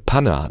 vielleicht eine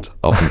Panne hat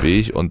auf dem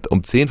Weg und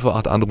um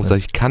 7:50 anrufen und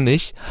sagt, ich kann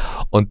nicht.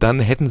 Und dann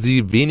hätten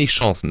sie wenig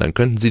Chancen. Dann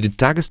könnten sie den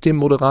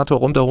Tagesthemenmoderator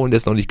runterholen, der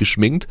ist noch nicht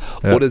geschminkt,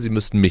 oder sie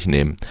müssten mich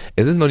nehmen.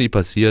 Es ist noch nie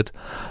passiert.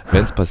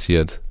 Wenn es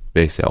passiert,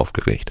 wäre ich sehr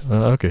aufgeregt.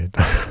 Okay,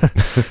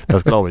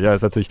 das glaube ich. Ja,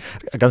 ist natürlich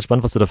ganz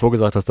spannend, was du davor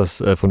gesagt hast,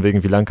 dass von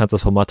wegen, wie lange kannst du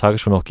das Format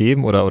Tagesschau noch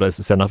geben oder es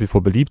ist ja nach wie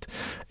vor beliebt.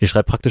 Ich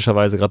schreibe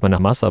praktischerweise gerade meine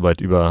Masterarbeit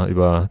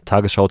über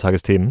Tagesschau,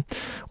 Tagesthemen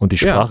und die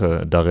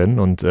Sprache darin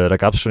und da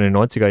gab es schon in den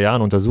 90er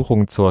Jahren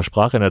Untersuchungen zur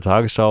Sprache in der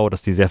Tagesschau,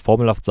 dass die sehr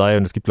formelhaft sei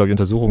und es gibt, glaube ich,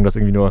 Untersuchungen, dass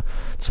irgendwie nur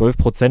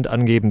 12%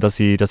 angeben, dass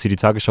sie die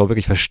Tagesschau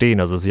wirklich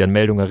verstehen, also dass sie an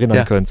Meldungen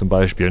erinnern können zum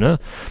Beispiel, ne?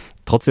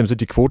 Trotzdem sind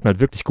die Quoten halt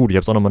wirklich gut. Ich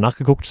habe es auch nochmal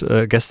nachgeguckt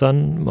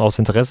gestern aus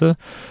Interesse.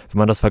 Wenn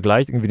man das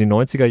vergleicht, irgendwie in den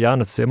 90er Jahren,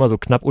 das ist ja immer so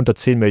knapp unter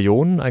 10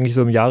 Millionen, eigentlich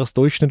so im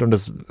Jahresdurchschnitt. Und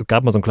es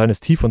gab mal so ein kleines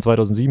Tief von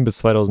 2007 bis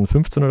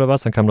 2015 oder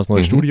was. Dann kam das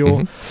neue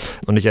Studio.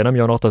 Und ich erinnere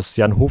mich auch noch, dass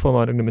Jan Hofer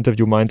mal in irgendeinem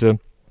Interview meinte,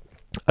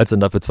 als dann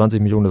dafür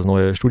 20 Millionen das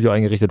neue Studio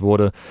eingerichtet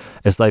wurde,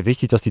 es sei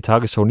wichtig, dass die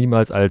Tagesschau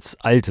niemals als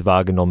alt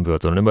wahrgenommen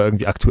wird, sondern immer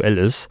irgendwie aktuell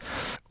ist.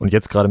 Und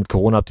jetzt gerade mit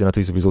Corona habt ihr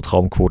natürlich sowieso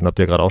Traumquoten, hast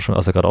du gerade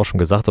auch schon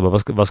gesagt. Aber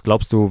was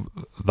glaubst du,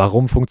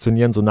 warum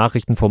funktionieren so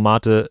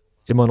Nachrichtenformate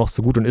immer noch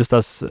so gut und ist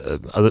das,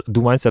 also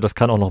du meinst ja, das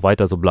kann auch noch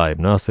weiter so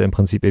bleiben, ne? Hast du ja im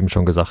Prinzip eben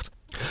schon gesagt.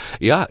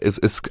 Ja, es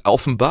ist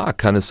offenbar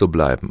kann es so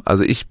bleiben.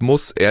 Also ich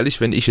muss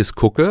ehrlich, wenn ich es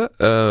gucke,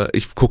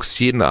 ich gucke es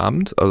jeden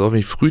Abend, also wenn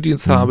ich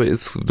Frühdienst habe,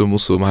 du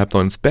musst so um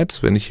 8:30 ins Bett,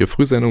 wenn ich hier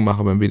Frühsendung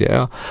mache beim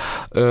WDR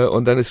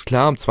und dann ist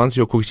klar, um 20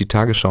 Uhr gucke ich die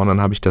Tagesschau und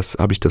dann habe ich das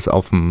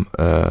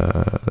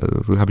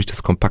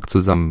kompakt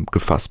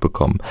zusammengefasst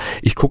bekommen.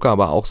 Ich gucke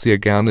aber auch sehr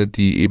gerne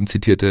die eben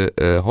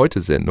zitierte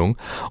Heute-Sendung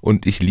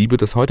und ich liebe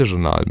das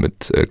Heute-Journal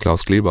mit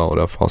Klaus Kleber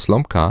oder Frau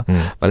Slomka,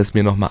 weil es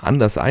mir nochmal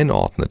anders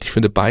einordnet. Ich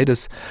finde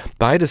beides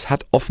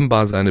hat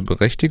offenbar seine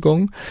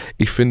Berechtigung.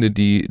 Ich finde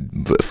die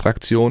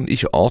Fraktion,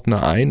 ich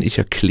ordne ein, ich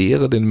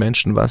erkläre den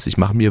Menschen was, ich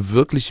mache mir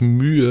wirklich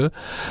Mühe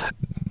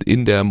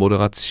in der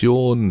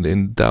Moderation,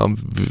 in darum,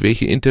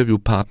 welche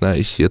Interviewpartner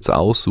ich jetzt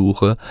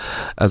aussuche,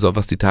 also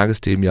was die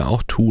Tagesthemen ja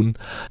auch tun,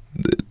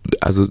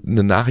 also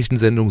eine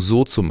Nachrichtensendung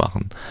so zu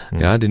machen,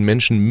 ja, den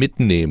Menschen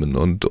mitnehmen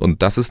und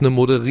das ist eine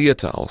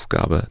moderierte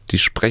Ausgabe. Die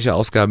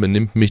Sprecherausgabe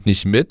nimmt mich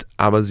nicht mit,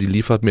 aber sie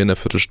liefert mir in einer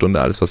Viertelstunde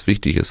alles, was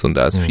wichtig ist und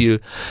da ist viel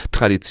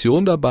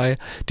Tradition dabei,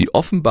 die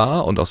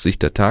offenbar und aus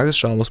Sicht der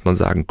Tagesschau muss man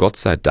sagen, Gott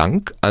sei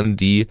Dank an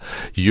die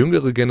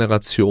jüngere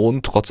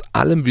Generation, trotz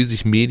allem, wie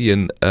sich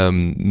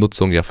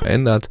Mediennutzung ja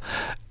verändert,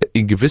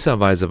 in gewisser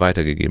Weise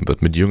weitergegeben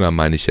wird. Mit jünger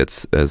meine ich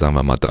jetzt, sagen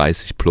wir mal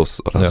 30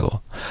 plus oder so.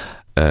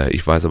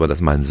 Ich weiß aber, dass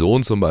mein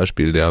Sohn zum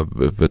Beispiel, der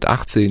wird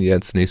 18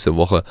 jetzt nächste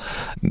Woche,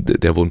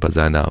 der wohnt bei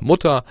seiner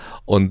Mutter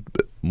und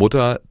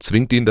Mutter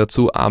zwingt ihn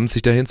dazu, abends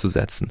sich dahin zu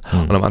setzen.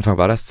 Und am Anfang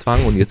war das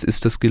Zwang und jetzt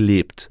ist das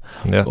gelebt.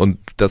 Ja. Und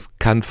das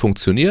kann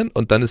funktionieren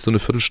und dann ist so eine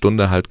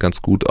Viertelstunde halt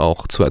ganz gut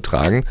auch zu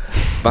ertragen.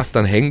 Was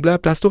dann hängen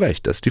bleibt, da hast du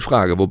recht, das ist die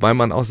Frage. Wobei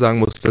man auch sagen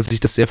muss, dass sich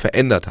das sehr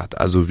verändert hat,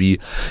 also wie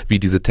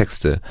diese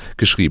Texte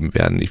geschrieben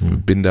werden. Ich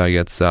bin da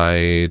jetzt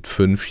seit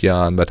 5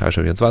 Jahren bei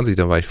tagesschau24,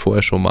 da war ich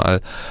vorher schon mal,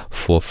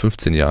 vor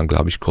 15 Jahren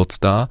glaube ich kurz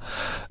da.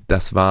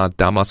 Das war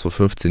damals vor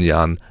 15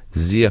 Jahren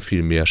sehr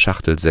viel mehr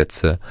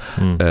Schachtelsätze,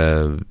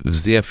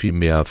 sehr viel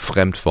mehr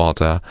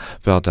Fremdwörter.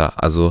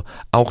 Also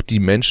auch die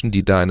Menschen,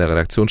 die da in der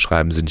Redaktion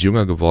schreiben, sind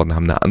jünger geworden,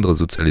 haben eine andere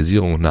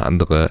Sozialisierung, eine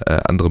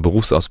andere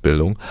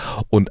Berufsausbildung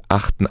und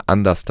achten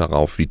anders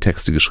darauf, wie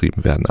Texte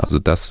geschrieben werden. Also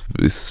das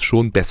ist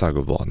schon besser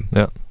geworden.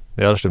 Ja,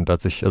 das stimmt. Da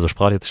hat sich, also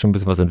Sprache jetzt schon ein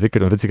bisschen was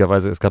entwickelt und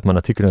witzigerweise, es gab mal einen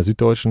Artikel in der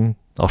Süddeutschen,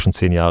 auch schon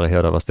 10 Jahre her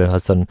oder was, der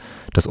heißt dann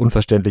das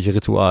unverständliche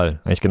Ritual.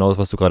 Eigentlich genau das,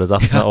 was du gerade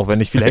sagst, ne? Auch wenn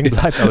nicht viel hängen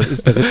bleibt, aber es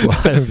ist ein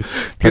Ritual.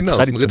 Genau,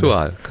 es ist ein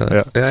Ritual.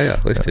 Ja,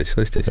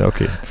 richtig. Ja,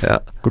 okay.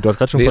 Ja. Gut, du hast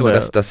gerade schon aber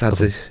das hat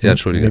sich,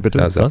 Entschuldige. Nee,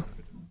 bitte.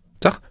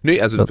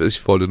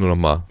 Ich wollte nur noch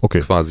mal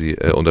quasi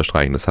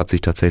unterstreichen, das hat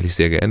sich tatsächlich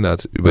sehr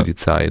geändert über die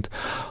Zeit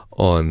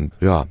und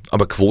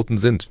aber Quoten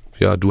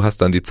du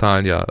hast dann die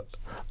Zahlen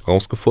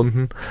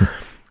rausgefunden,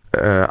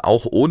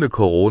 auch ohne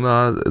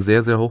Corona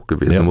sehr, sehr hoch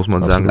gewesen. Da muss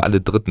man sagen,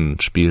 alle Dritten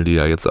spielen die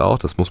ja jetzt auch.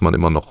 Das muss man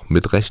immer noch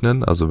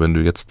mitrechnen. Also wenn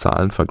du jetzt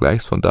Zahlen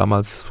vergleichst von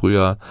damals,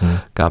 früher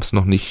gab es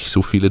noch nicht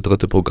so viele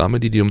dritte Programme,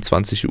 die um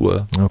 20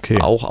 Uhr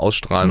auch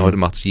ausstrahlen. Heute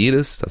macht es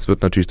jedes. Das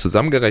wird natürlich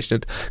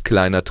zusammengerechnet.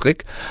 Kleiner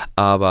Trick.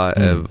 Aber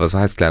was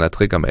heißt kleiner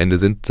Trick? Am Ende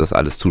sind das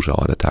alles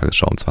Zuschauer der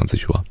Tagesschau um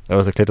 20 Uhr. Ja,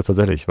 das erklärt das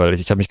tatsächlich, weil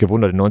ich habe mich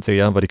gewundert, in den 90er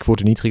Jahren war die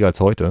Quote niedriger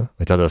als heute.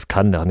 Ich dachte, das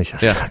kann doch nicht,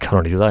 kann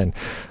doch nicht sein.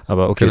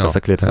 Aber das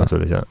erklärt es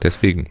natürlich,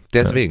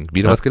 Deswegen,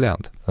 wieder was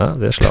gelernt. Ja,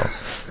 sehr schlau.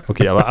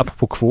 Okay, aber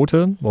apropos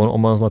Quote,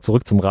 um mal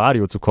zurück zum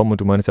Radio zu kommen,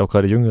 und du meinst ja auch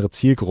gerade jüngere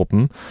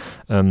Zielgruppen.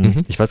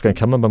 Ich weiß gar nicht,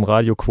 kann man beim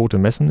Radio Quote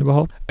messen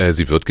überhaupt?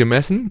 Sie wird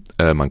gemessen,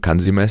 man kann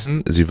sie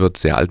messen, sie wird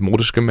sehr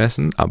altmodisch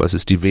gemessen, aber es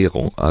ist die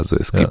Währung. Also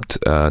es gibt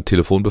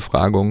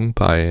Telefonbefragungen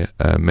bei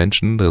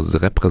Menschen, das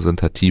ist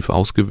repräsentativ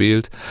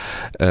ausgewählt.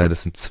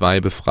 Das sind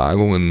 2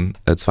 Befragungen,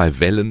 2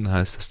 Wellen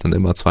heißt es dann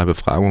immer, 2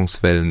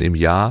 Befragungswellen im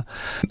Jahr.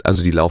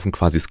 Also die laufen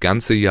quasi das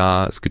ganze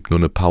Jahr, es gibt nur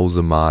eine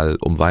Pause mal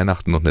um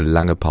Weihnachten und eine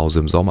lange Pause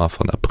im Sommer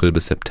von April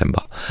bis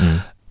September.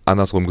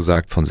 Andersrum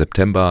gesagt, von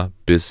September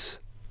bis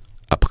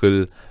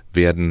April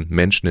werden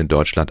Menschen in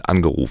Deutschland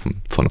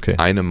angerufen von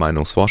einem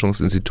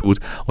Meinungsforschungsinstitut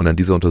und an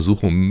dieser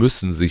Untersuchung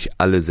müssen sich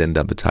alle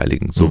Sender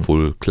beteiligen,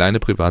 sowohl kleine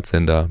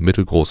Privatsender,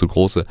 mittelgroße,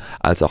 große,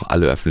 als auch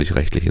alle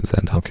öffentlich-rechtlichen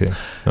Sender.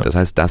 Das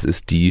heißt, das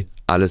ist die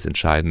alles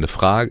entscheidende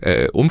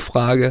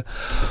Umfrage.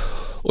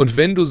 Und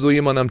wenn du so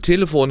jemanden am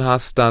Telefon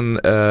hast, dann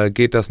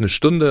geht das eine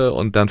Stunde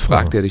und dann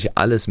fragt er dich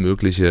alles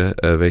Mögliche.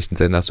 Welchen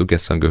Sender hast du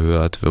gestern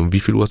gehört? Wie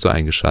viel Uhr hast du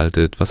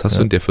eingeschaltet? Was hast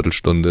du in der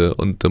Viertelstunde?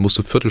 Und da musst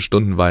du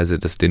viertelstundenweise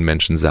das den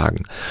Menschen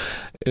sagen.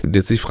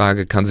 Jetzt die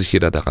Frage, kann sich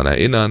jeder daran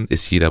erinnern?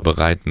 Ist jeder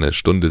bereit, eine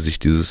Stunde sich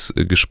dieses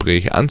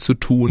Gespräch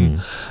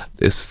anzutun?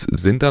 Es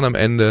sind dann am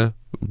Ende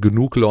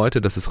genug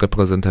Leute, dass es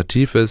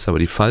repräsentativ ist, aber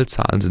die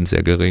Fallzahlen sind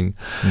sehr gering.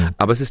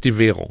 Aber es ist die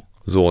Währung.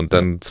 So, und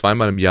dann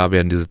 2-mal im Jahr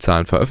werden diese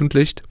Zahlen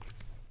veröffentlicht.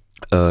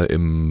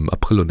 Im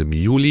April und im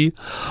Juli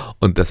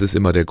und das ist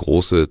immer der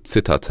große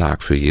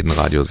Zittertag für jeden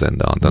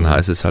Radiosender und dann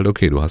heißt es halt,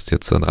 okay, du hast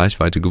jetzt an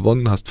Reichweite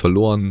gewonnen, hast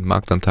verloren,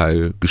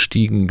 Marktanteil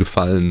gestiegen,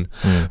 gefallen,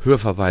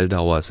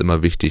 Hörverweildauer ist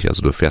immer wichtig,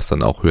 also du fährst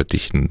dann auch, hört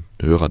dich ein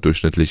Hörer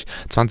durchschnittlich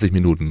 20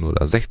 Minuten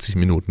oder 60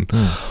 Minuten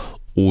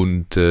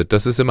und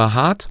das ist immer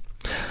hart,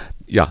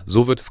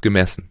 so wird es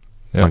gemessen.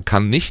 Man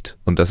kann nicht,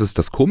 und das ist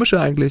das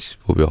Komische eigentlich,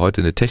 wo wir heute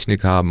eine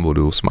Technik haben, wo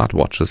du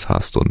Smartwatches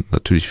hast und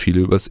natürlich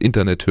viele übers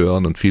Internet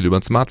hören und viele über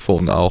ein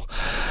Smartphone auch.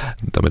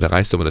 Damit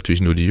erreichst du aber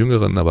natürlich nur die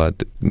Jüngeren, aber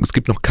es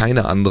gibt noch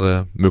keine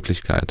andere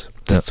Möglichkeit,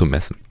 das zu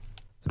messen.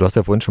 Du hast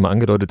ja vorhin schon mal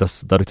angedeutet,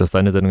 dass dadurch, dass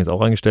deine Sendung jetzt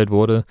auch eingestellt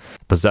wurde,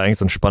 das ist ja eigentlich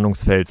so ein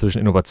Spannungsfeld zwischen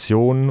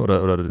Innovation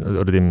oder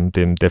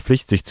der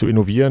Pflicht, sich zu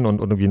innovieren und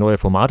irgendwie neue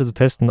Formate zu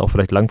testen, auch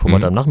vielleicht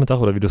Langformate am Nachmittag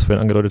oder wie du es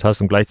vorhin angedeutet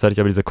hast und gleichzeitig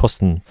aber diese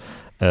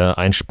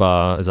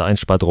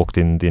Einspardruck,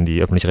 den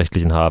die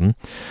Öffentlich-Rechtlichen haben.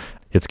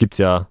 Jetzt gibt es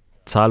ja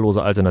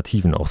zahllose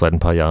Alternativen auch seit ein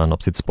paar Jahren,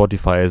 ob es jetzt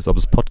Spotify ist, ob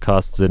es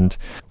Podcasts sind.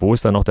 Wo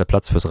ist da noch der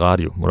Platz fürs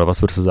Radio? Oder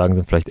was würdest du sagen,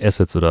 sind vielleicht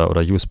Assets oder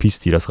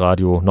USPs, die das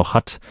Radio noch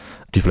hat,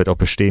 die vielleicht auch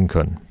bestehen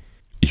können?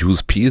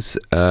 USPs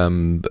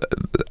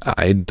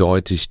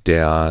eindeutig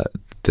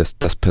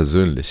das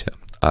Persönliche.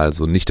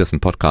 Also nicht, dass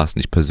ein Podcast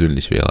nicht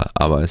persönlich wäre,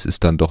 aber es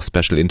ist dann doch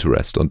Special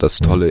Interest und das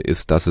Tolle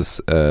ist, dass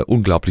es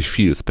unglaublich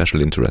viel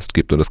Special Interest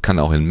gibt und das kann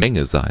auch in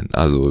Menge sein.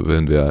 Also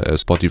wenn wir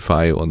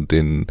Spotify und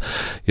den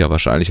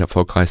wahrscheinlich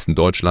erfolgreichsten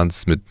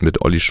Deutschlands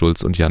mit Olli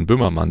Schulz und Jan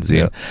Böhmermann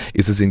sehen,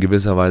 ist es in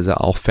gewisser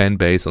Weise auch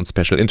Fanbase und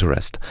Special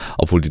Interest,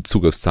 obwohl die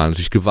Zugriffszahlen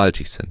natürlich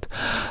gewaltig sind.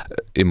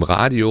 Im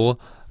Radio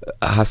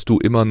hast du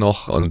immer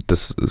noch, und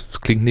das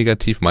klingt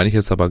negativ, meine ich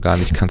jetzt aber gar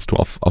nicht, kannst du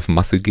auf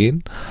Masse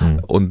gehen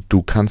und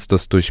du kannst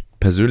das durch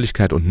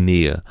Persönlichkeit und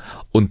Nähe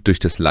und durch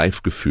das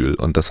Live-Gefühl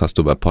und das hast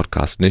du bei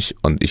Podcast nicht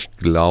und ich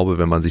glaube,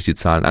 wenn man sich die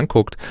Zahlen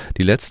anguckt,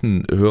 die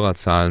letzten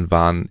Hörerzahlen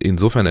waren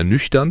insofern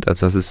ernüchternd, als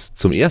dass es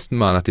zum ersten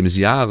Mal, nachdem es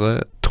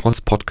Jahre trotz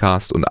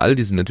Podcast und all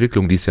diesen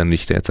Entwicklungen, die es ja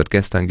nicht erst seit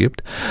gestern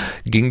gibt,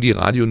 ging die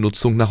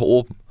Radionutzung nach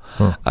oben.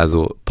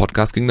 Also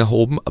Podcast ging nach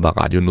oben, aber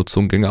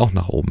Radionutzung ging auch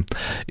nach oben.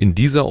 In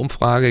dieser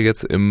Umfrage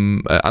jetzt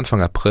im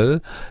Anfang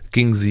April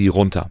ging sie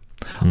runter.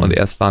 Und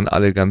erst waren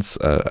alle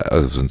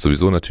sind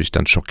sowieso natürlich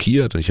dann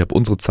schockiert und ich habe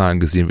unsere Zahlen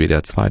gesehen,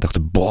 WDR2,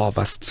 dachte,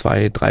 was,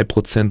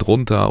 2-3%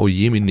 runter, oh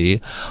jemine,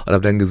 und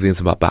habe dann gesehen,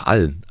 es war bei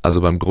allen, also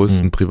beim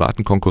größten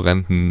privaten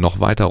Konkurrenten noch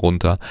weiter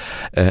runter,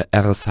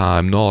 RSH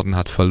im Norden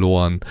hat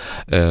verloren,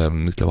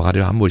 ich glaube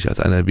Radio Hamburg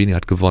als einer der wenigen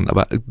hat gewonnen,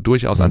 aber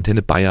durchaus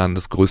Antenne Bayern,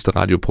 das größte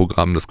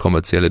Radioprogramm, das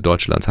kommerzielle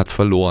Deutschlands, hat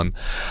verloren,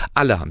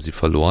 alle haben sie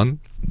verloren.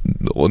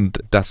 Und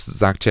das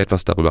sagt ja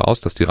etwas darüber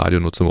aus, dass die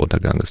Radionutzung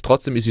runtergegangen ist.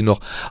 Trotzdem ist sie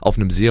noch auf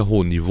einem sehr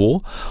hohen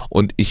Niveau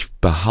und ich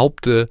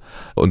behaupte,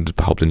 und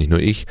behaupte nicht nur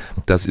ich,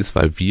 das ist,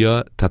 weil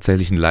wir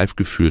tatsächlich ein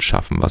Live-Gefühl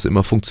schaffen. Was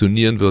immer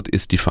funktionieren wird,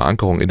 ist die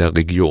Verankerung in der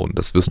Region.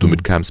 Das wirst du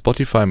mit keinem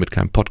Spotify, mit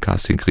keinem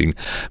Podcast hinkriegen.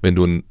 Wenn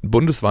du ein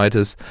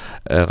bundesweites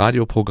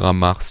Radioprogramm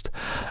machst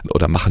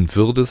oder machen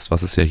würdest,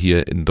 was es ja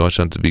hier in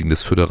Deutschland wegen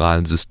des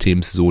föderalen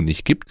Systems so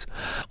nicht gibt,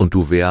 und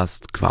du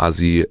wärst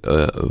quasi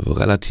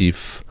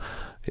relativ...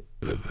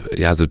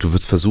 Ja, also du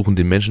würdest versuchen,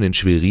 den Menschen in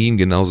Schwerin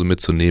genauso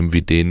mitzunehmen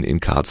wie den in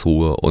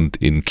Karlsruhe und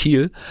in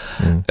Kiel,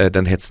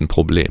 dann hättest du ein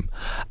Problem.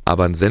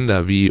 Aber ein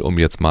Sender wie, um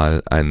jetzt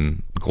mal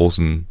einen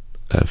großen,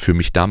 für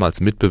mich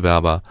damals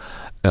Mitbewerber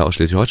aus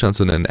Schleswig-Holstein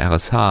zu nennen,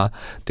 RSH,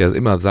 der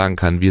immer sagen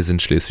kann, wir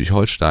sind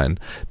Schleswig-Holstein,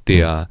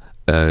 der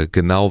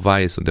genau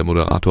weiß und der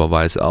Moderator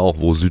weiß auch,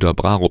 wo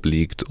Süderbrarup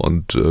liegt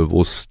und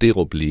wo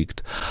Sterup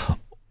liegt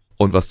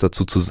und was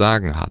dazu zu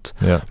sagen hat.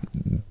 Ja.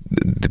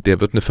 Der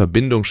wird eine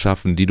Verbindung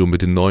schaffen, die du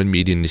mit den neuen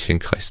Medien nicht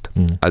hinkriegst.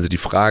 Also die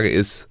Frage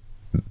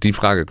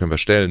können wir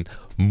stellen,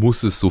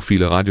 muss es so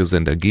viele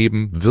Radiosender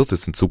geben? Wird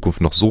es in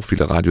Zukunft noch so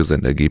viele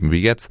Radiosender geben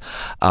wie jetzt?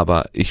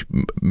 Aber ich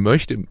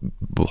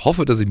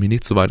hoffe, dass ich mich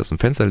nicht zu weit aus dem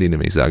Fenster lehne,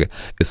 wenn ich sage,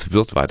 es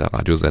wird weiter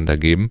Radiosender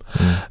geben,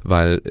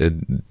 weil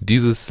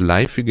dieses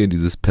Liveige,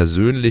 dieses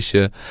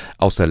Persönliche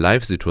aus der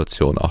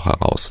Live-Situation auch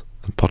heraus,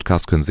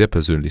 Podcasts können sehr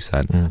persönlich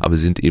sein, aber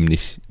sie sind eben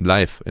nicht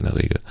live in der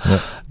Regel. Ja.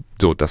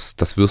 So,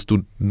 das wirst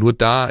du nur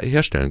da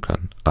herstellen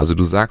können. Also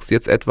du sagst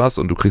jetzt etwas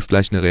und du kriegst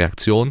gleich eine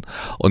Reaktion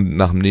und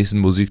nach dem nächsten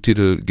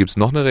Musiktitel gibt's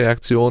noch eine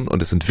Reaktion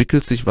und es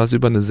entwickelt sich was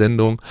über eine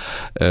Sendung.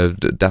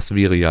 Das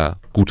wäre ja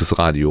gutes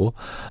Radio.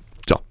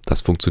 Ja,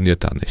 das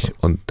funktioniert da nicht.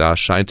 Und da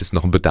scheint es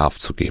noch einen Bedarf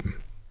zu geben.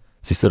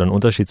 Siehst du dann einen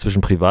Unterschied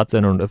zwischen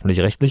Privatsendern und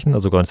Öffentlich-Rechtlichen?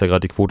 Also ist ja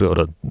gerade die Quote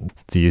oder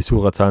die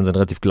Zuhörerzahlen sind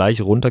relativ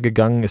gleich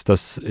runtergegangen. Ist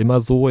das immer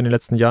so in den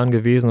letzten Jahren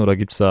gewesen oder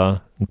gibt es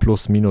da ein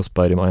Plus, Minus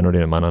bei dem einen oder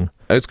dem anderen?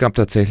 Es gab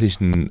tatsächlich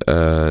ein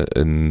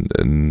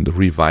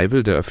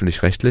Revival der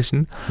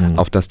Öffentlich-Rechtlichen,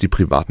 auf das die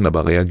Privaten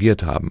aber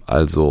reagiert haben.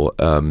 Also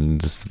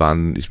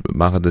ich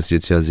mache das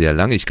jetzt ja sehr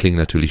lange, ich klinge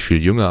natürlich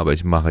viel jünger, aber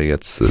ich mache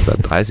jetzt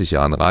seit 30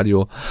 Jahren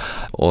Radio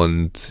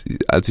und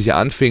als ich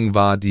anfing,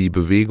 war die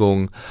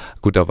Bewegung,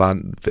 gut, da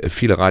waren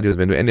viele Radios,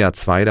 wenn du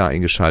NDR2 da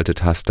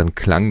eingeschaltet hast, dann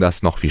klang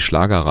das noch wie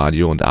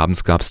Schlagerradio und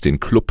abends gab es den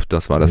Club,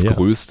 das war das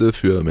Größte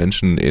für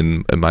Menschen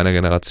in meiner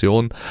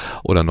Generation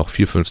oder noch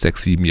 4, 5,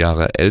 6, 7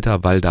 Jahre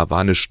älter, weil da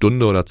war eine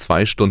Stunde oder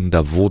 2 Stunden,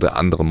 da wurde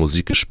andere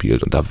Musik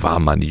gespielt und da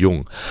war man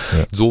jung.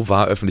 Ja. So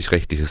war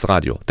öffentlich-rechtliches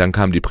Radio. Dann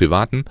kamen die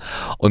Privaten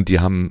und die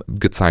haben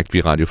gezeigt, wie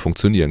Radio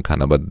funktionieren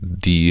kann,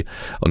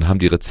 und haben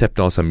die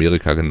Rezepte aus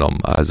Amerika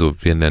genommen. Also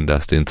wir nennen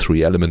das den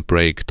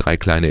 3-Element-Break, 3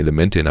 kleine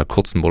Elemente in einer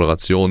kurzen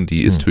Moderation,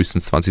 die ist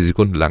höchstens 20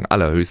 Sekunden lang,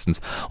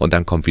 allerhöchstens, und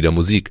dann kommt wieder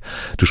Musik.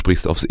 Du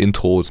sprichst aufs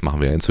Intro, das machen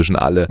wir ja inzwischen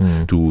alle,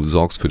 du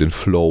sorgst für den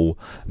Flow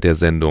der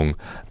Sendung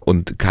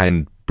und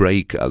kein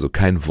Break, also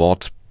kein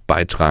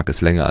Wortbeitrag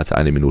ist länger als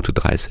 1 Minute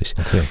 30.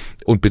 Okay.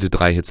 Und bitte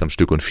 3 Hits am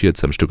Stück und 4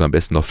 Hits am Stück, am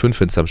besten noch 5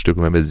 Hits am Stück.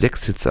 Und wenn wir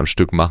 6 Hits am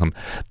Stück machen,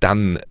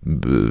 dann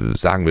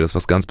sagen wir, das ist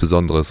was ganz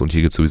Besonderes und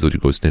hier gibt es sowieso die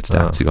größten Hits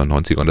der 80er und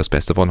 90er und das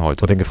Beste von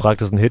heute. Und den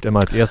gefragtesten Hit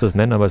immer als erstes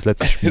nennen, aber als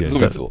letztes spielen.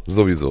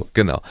 Sowieso,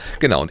 genau.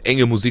 Und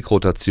enge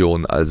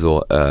Musikrotation,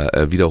 also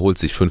wiederholt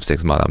sich 5,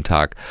 6 Mal am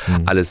Tag,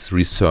 alles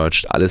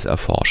researched, alles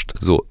erforscht.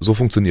 So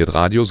funktioniert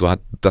Radio,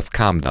 das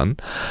kam dann,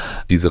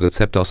 diese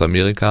Rezepte aus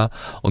Amerika,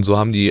 und so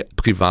haben die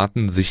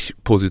Privaten sich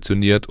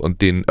positioniert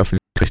und den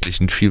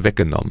Öffentlich-Rechtlichen viel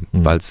weggenommen,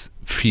 weil es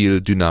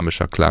viel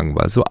dynamischer klang,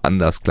 weil es so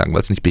anders klang,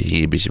 weil es nicht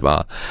behäbig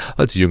war,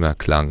 weil es jünger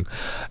klang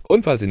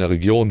und weil sie in der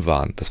Region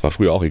waren. Das war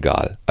früher auch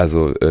egal.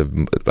 Also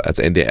als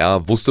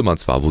NDR wusste man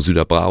zwar, wo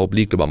Süderbrarup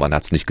liegt, aber man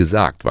hat es nicht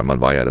gesagt, weil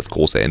man war ja das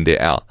große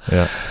NDR.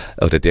 Ja.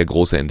 Oder der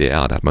große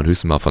NDR. Da hat man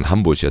höchstens mal von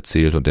Hamburg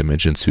erzählt und der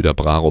Mensch in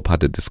Süderbrarup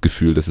hatte das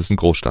Gefühl, das ist ein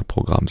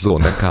Großstadtprogramm. So,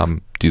 und dann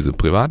kamen diese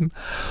Privaten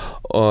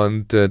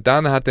und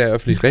dann hat der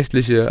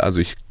Öffentlich-Rechtliche, also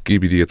ich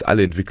gebe dir jetzt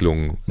alle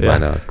Entwicklungen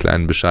meiner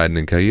kleinen,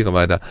 bescheidenen Karriere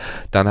weiter,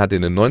 dann hat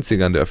in den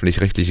 90ern der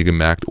Öffentlich-Rechtliche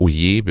gemerkt, oh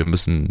je, wir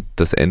müssen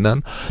das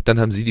ändern. Dann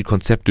haben sie die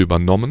Konzepte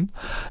übernommen.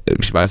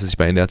 Ich weiß, dass ich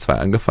bei NDR2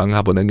 angefangen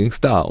habe und dann ging es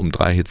da um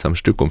 3 Hits am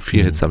Stück, um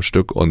 4 Hits am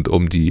Stück und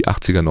um die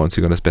 80er,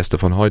 90er und das Beste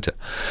von heute.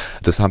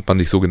 Das hat man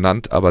nicht so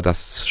genannt, aber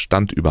das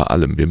stand über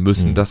allem. Wir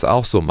müssen das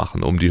auch so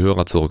machen, um die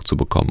Hörer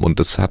zurückzubekommen. Und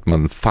das hat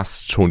man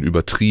fast schon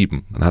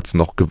übertrieben. Man hat es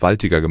noch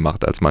gewaltiger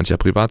gemacht als mancher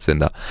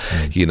Privatsender,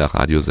 je nach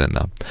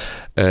Radiosender.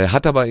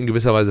 Hat aber in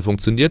gewisser Weise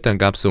funktioniert, dann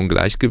gab es so ein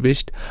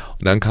Gleichgewicht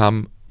und dann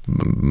kam,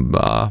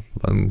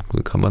 wann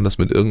kann man das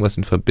mit irgendwas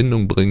in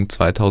Verbindung bringen?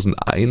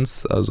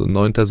 2001, also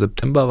 9.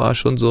 September war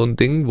schon so ein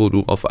Ding, wo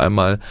du auf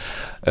einmal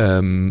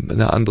ein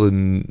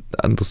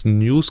anderes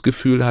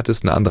Newsgefühl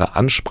hattest, eine andere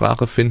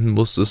Ansprache finden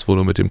musstest, wo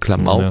du mit dem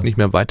Klamauk nicht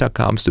mehr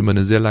weiterkamst über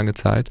eine sehr lange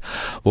Zeit,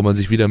 wo man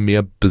sich wieder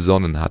mehr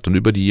besonnen hat. Und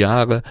über die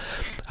Jahre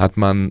hat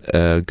man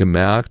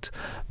gemerkt,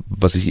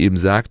 was ich eben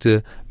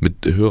sagte,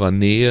 mit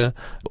Hörernähe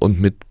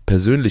und mit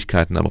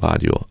Persönlichkeiten am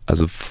Radio.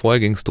 Also vorher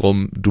ging es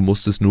darum, du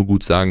musstest nur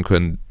gut sagen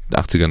können,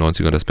 80er,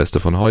 90er das Beste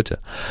von heute.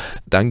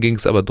 Dann ging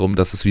es aber darum,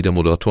 dass es wieder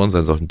Moderatoren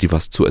sein sollten, die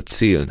was zu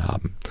erzählen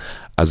haben.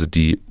 Also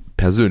die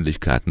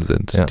Persönlichkeiten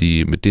sind,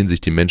 mit denen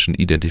sich die Menschen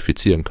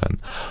identifizieren können.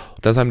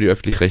 Das haben die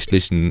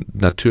Öffentlich-Rechtlichen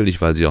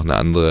natürlich, weil sie auch eine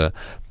andere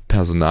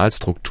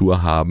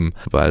Personalstruktur haben,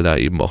 weil da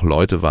eben auch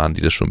Leute waren,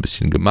 die das schon ein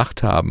bisschen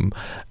gemacht haben.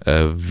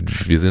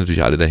 Wir sind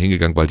natürlich alle da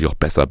hingegangen, weil die auch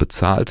besser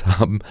bezahlt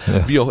haben.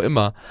 Ja. Wie auch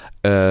immer,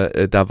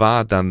 da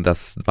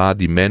war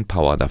die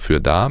Manpower dafür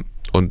da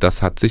und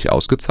das hat sich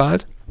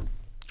ausgezahlt.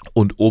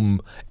 Und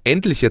um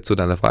endlich jetzt zu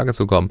deiner Frage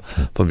zu kommen,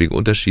 von wegen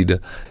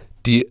Unterschiede,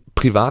 die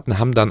Privaten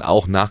haben dann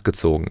auch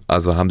nachgezogen,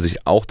 also haben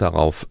sich auch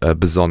darauf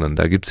besonnen.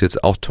 Da gibt es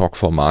jetzt auch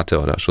Talk-Formate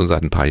oder schon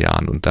seit ein paar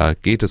Jahren und da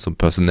geht es um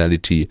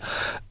Personality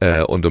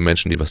und um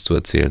Menschen, die was zu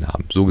erzählen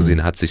haben. So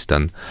gesehen hat sich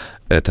dann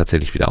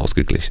tatsächlich wieder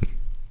ausgeglichen.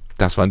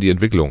 Das waren die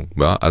Entwicklungen.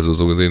 Ja? Also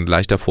so gesehen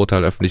leichter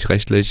Vorteil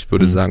öffentlich-rechtlich,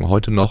 würde ich sagen,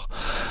 heute noch,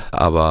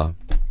 aber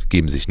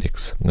geben sich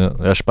nichts.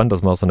 Ja, spannend,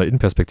 das mal aus so einer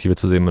Innenperspektive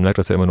zu sehen. Man merkt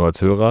das ja immer nur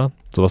als Hörer,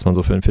 so was man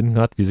so für Empfinden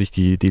hat, wie sich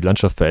die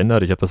Landschaft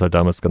verändert. Ich habe das halt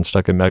damals ganz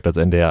stark gemerkt, als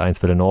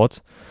NDR1 Welle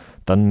Nord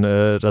dann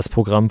das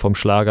Programm vom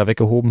Schlager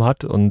weggehoben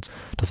hat und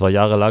das war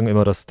jahrelang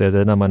immer der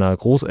Sender meiner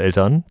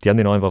Großeltern. Die haben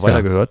den auch einfach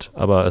weitergehört,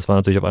 aber es war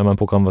natürlich auf einmal ein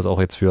Programm, was auch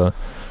jetzt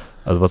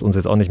was uns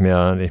jetzt auch nicht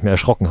mehr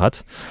erschrocken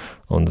hat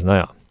und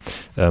naja.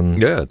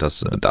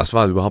 Das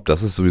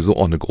ist sowieso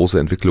auch eine große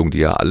Entwicklung, die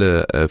ja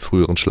alle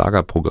früheren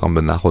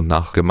Schlagerprogramme nach und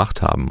nach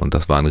gemacht haben und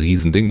das war ein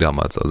Riesending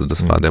damals, also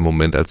das war der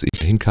Moment, als ich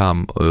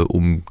hinkam,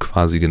 um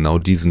quasi genau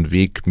diesen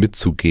Weg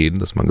mitzugehen,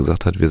 dass man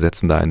gesagt hat, wir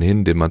setzen da einen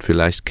hin, den man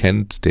vielleicht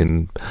kennt,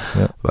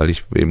 weil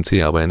ich eben 10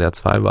 Jahre bei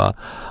NDR2 war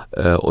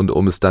und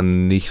um es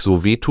dann nicht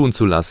so wehtun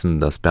zu lassen,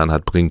 dass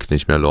Bernhard Brink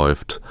nicht mehr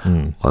läuft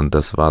und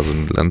das war so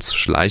ein ganz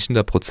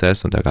schleichender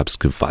Prozess und da gab es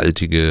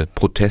gewaltige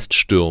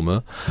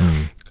Proteststürme.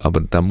 Aber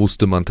da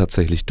musste man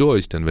tatsächlich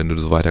durch, denn wenn du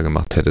so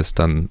weitergemacht hättest,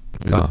 dann,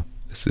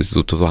 es ist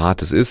so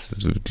hart es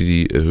ist,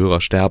 die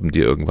Hörer sterben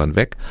dir irgendwann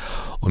weg.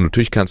 Und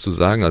natürlich kannst du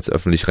sagen, als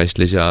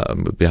Öffentlich-Rechtlicher,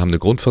 wir haben eine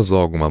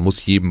Grundversorgung, man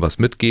muss jedem was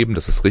mitgeben,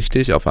 das ist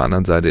richtig. Auf der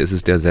anderen Seite ist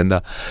es der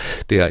Sender,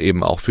 der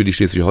eben auch für die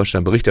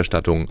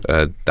Schleswig-Holstein-Berichterstattung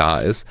da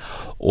ist.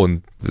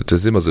 Und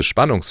das ist immer so ein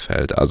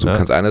Spannungsfeld. Also du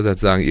kannst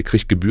einerseits sagen, ihr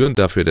kriegt Gebühren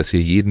dafür, dass ihr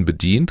jeden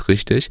bedient,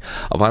 richtig.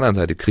 Auf der anderen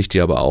Seite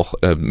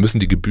müssen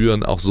die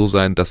Gebühren auch so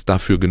sein, dass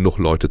dafür genug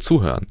Leute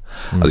zuhören.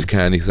 Also ich kann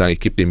ja nicht sagen, ich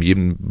gebe dem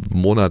jeden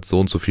Monat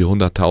so und so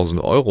 400.000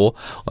 Euro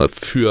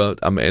für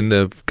am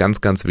Ende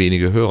ganz, ganz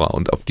wenige Hörer.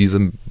 Und auf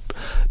diesem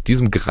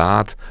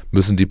Grad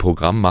müssen die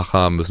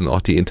Programmmacher, müssen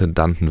auch die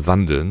Intendanten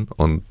wandeln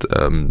und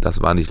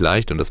das war nicht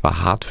leicht und das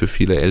war hart für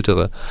viele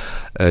Ältere.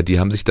 Die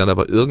haben sich dann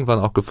aber irgendwann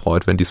auch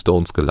gefreut, wenn die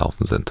Stones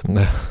gelaufen sind.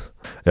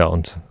 Ja,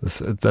 und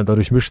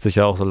dadurch mischt sich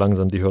ja auch so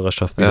langsam die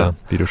Hörerschaft wieder,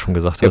 wie du schon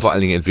gesagt hast. Ja, vor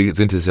allen Dingen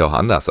sind es ja auch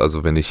anders.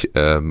 Also wenn ich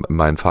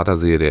meinen Vater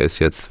sehe, der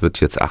wird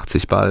jetzt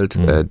 80 bald,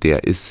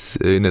 der ist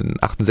in den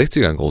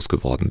 68ern groß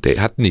geworden.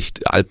 Der hat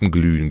nicht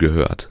Alpenglühen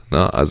gehört.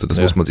 Ne? Also das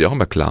muss man sich auch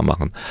immer klar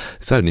machen.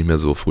 Ist halt nicht mehr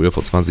so. Früher,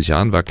 vor 20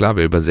 Jahren, war klar,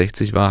 wer über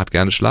 60 war, hat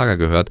gerne Schlager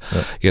gehört.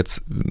 Ja.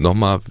 Jetzt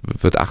nochmal,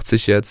 wird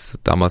 80 jetzt.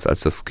 Damals,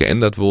 als das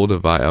geändert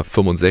wurde, war er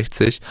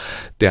 65.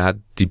 Der hat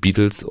die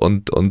Beatles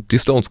und die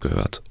Stones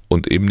gehört.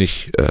 Und eben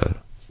nicht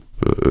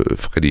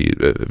Freddy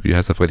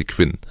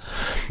Quinn.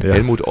 Ja.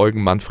 Helmut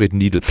Eugen Manfred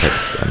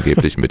Niedelpetz,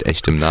 angeblich mit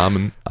echtem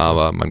Namen,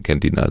 aber man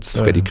kennt ihn als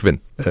Freddy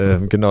Quinn.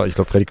 Genau, ich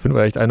glaube, Freddy Quinn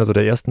war echt einer so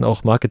der ersten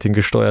auch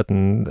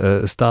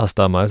marketinggesteuerten Stars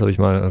damals, habe ich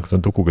mal so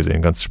ein Doku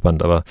gesehen, ganz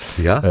spannend, aber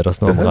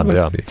das noch am Rand,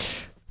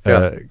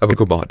 Ja, aber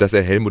guck mal, dass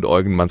er Helmut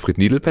Eugen Manfred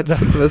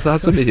Niedelpetz, das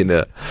hast du nicht in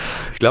der.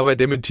 Ich glaube, er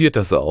dementiert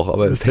das auch,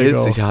 aber es hält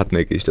sich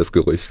hartnäckig, das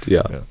Gerücht,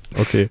 ja.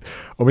 Okay.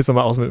 Um jetzt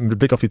nochmal mit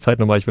Blick auf die Zeit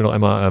nochmal, ich will noch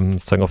einmal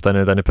sozusagen auf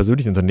deine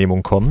persönliche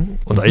Unternehmung kommen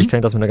und eigentlich kann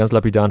ich das mit einer ganz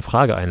lapidaren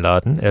Frage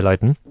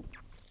erleiten.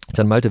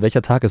 Jan Malte,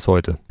 welcher Tag ist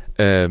heute?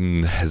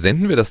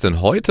 Senden wir das denn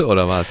heute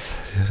oder was?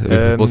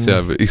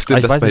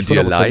 Stimmt das bei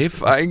dir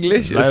live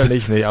eigentlich? Leider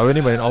nicht, nee, aber wir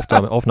nehmen mal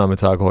den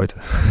Aufnahmetag heute.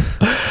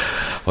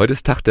 Heute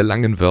ist Tag der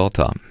langen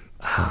Wörter.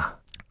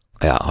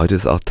 Ja, heute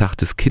ist auch Tag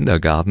des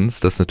Kindergartens,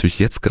 das natürlich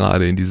jetzt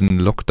gerade in diesen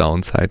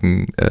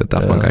Lockdown-Zeiten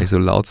darf man gar nicht so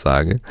laut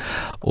sagen.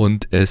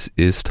 Und es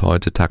ist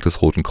heute Tag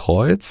des Roten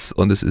Kreuz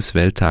und es ist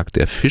Welttag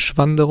der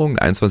Fischwanderung.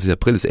 21.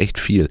 April ist echt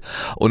viel.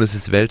 Und es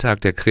ist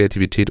Welttag der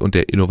Kreativität und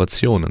der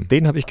Innovationen.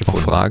 Den habe ich gefunden.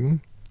 Noch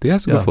Fragen? Den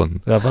hast du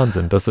gefunden. Ja,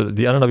 Wahnsinn.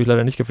 Die anderen habe ich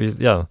leider nicht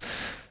gefunden. Ja.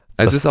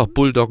 Es ist auch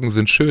Bulldoggen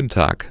sind schön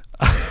Tag.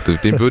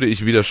 Dem würde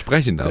ich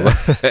widersprechen, aber.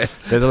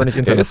 Der ist aber nicht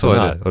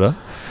international, oder?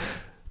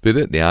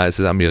 Bitte? Ja, es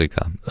ist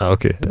Amerika.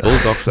 Okay.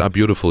 Bulldogs are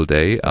beautiful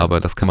day, aber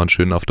das kann man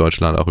schön auf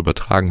Deutschland auch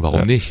übertragen.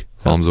 Warum nicht?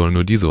 Warum sollen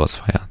nur die sowas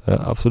feiern? Ja,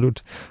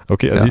 absolut.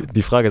 Okay, also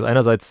die Frage ist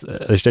einerseits,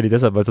 ich stelle die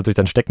deshalb, weil es natürlich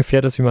dein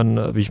Steckenpferd ist,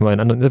 wie ich mal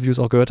in anderen Interviews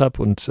auch gehört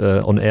habe und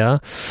on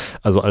air,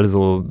 also alle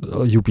so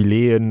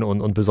Jubiläen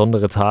und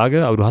besondere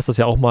Tage, aber du hast das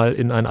ja auch mal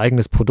in ein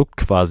eigenes Produkt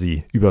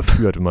quasi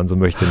überführt, wenn man so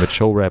möchte, mit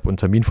Showrap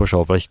und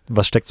Terminvorschau.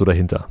 Was steckt so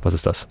dahinter? Was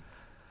ist das?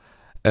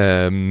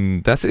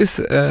 Das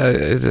ist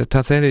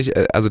tatsächlich,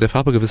 also der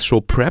Fachbegriff ist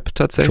Show Prep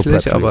tatsächlich,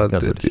 Show Prep, aber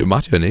ja,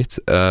 macht ja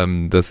nichts.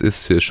 Das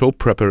ist Show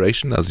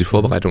Preparation, also die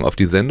Vorbereitung auf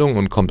die Sendung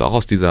und kommt auch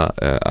aus dieser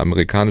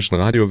amerikanischen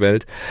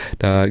Radiowelt.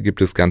 Da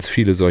gibt es ganz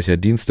viele solcher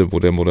Dienste, wo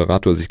der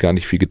Moderator sich gar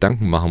nicht viel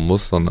Gedanken machen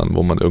muss, sondern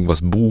wo man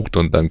irgendwas bucht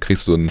und dann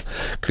kriegst du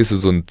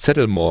so einen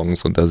Zettel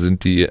morgens und da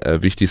sind die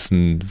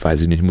wichtigsten,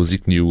 weiß ich nicht,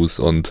 Musiknews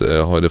und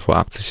heute vor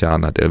 80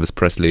 Jahren hat Elvis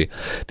Presley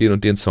den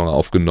und den Song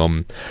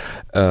aufgenommen.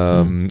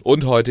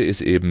 Und heute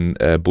ist eben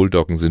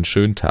Bulldoggen sind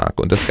Schöntag.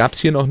 Und das gab's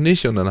hier noch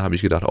nicht. Und dann habe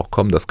ich gedacht, ach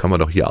komm, das kann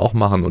man doch hier auch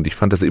machen. Und ich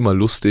fand das immer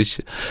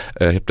lustig.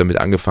 Ich habe damit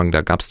angefangen,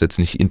 da gab's jetzt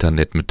nicht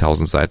Internet mit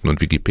 1000 Seiten und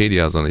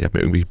Wikipedia, sondern ich habe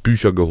mir irgendwie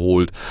Bücher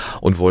geholt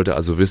und wollte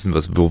also wissen,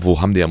 wo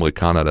haben die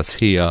Amerikaner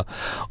das her?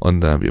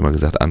 Und da habe ich immer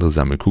gesagt, andere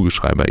sammeln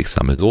Kugelschreiber, ich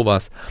sammle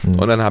sowas.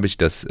 Und dann habe ich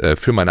das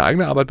für meine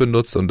eigene Arbeit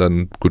benutzt und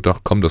dann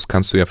gedacht, komm, das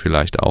kannst du ja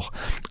vielleicht auch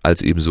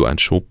als eben so ein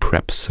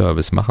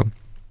Show-Prep-Service machen.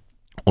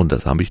 Und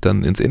das habe ich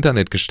dann ins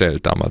Internet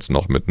gestellt, damals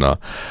noch mit einer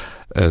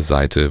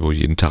Seite, wo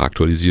jeden Tag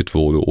aktualisiert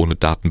wurde, ohne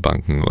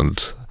Datenbanken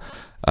und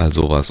all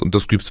sowas. Und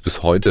das gibt's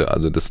bis heute,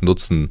 also das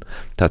nutzen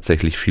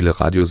tatsächlich viele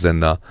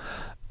Radiosender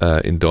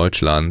in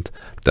Deutschland.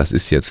 Das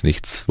ist jetzt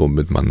nichts,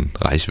 womit man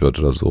reich wird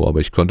oder so, aber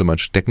ich konnte mein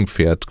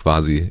Steckenpferd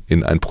quasi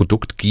in ein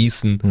Produkt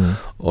gießen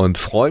und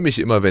freue mich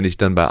immer, wenn ich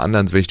dann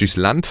wenn ich durchs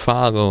Land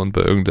fahre und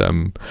bei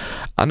irgendeinem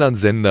anderen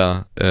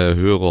Sender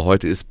höre,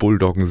 heute ist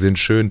Bulldoggen sind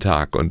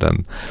Schöntag und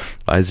dann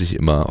weiß ich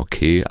immer,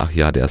 okay, ach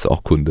ja, der ist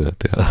auch Kunde,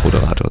 der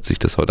Moderator hat sich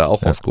das heute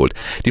auch rausgeholt.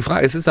 Die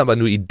Frage, es ist aber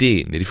nur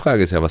Ideen, die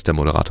Frage ist ja, was der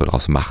Moderator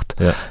daraus macht.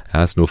 Ja,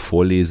 es nur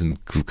vorlesen,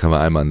 kann man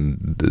einmal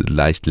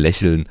leicht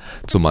lächeln,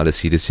 zumal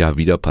es jedes Jahr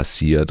wieder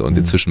passiert und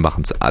inzwischen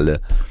machen es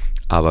alle,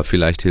 aber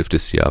vielleicht hilft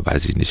es ja,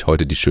 weiß ich nicht,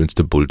 heute die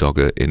schönste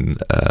Bulldogge in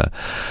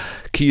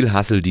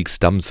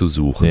Kiel-Hasseldiek-Stamm zu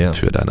suchen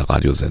für deine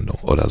Radiosendung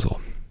oder so.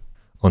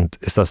 Und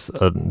ist das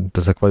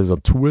ist ja quasi so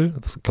ein Tool,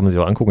 das kann man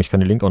sich auch angucken. Ich kann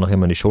den Link auch nachher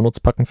mal in die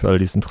Shownotes packen, für alle,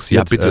 die es interessiert.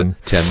 Ja, bitte,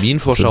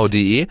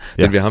 terminvorschau.de,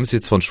 denn wir haben es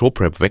jetzt von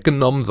Showprep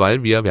weggenommen,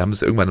 weil wir haben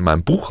es irgendwann in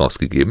meinem Buch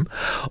rausgegeben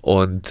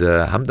und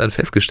haben dann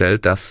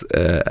festgestellt, dass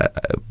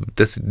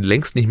das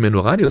längst nicht mehr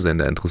nur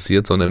Radiosender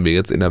interessiert, sondern wir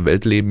jetzt in einer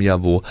Welt leben,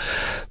 ja, wo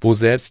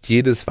selbst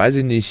jedes, weiß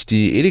ich nicht,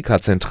 die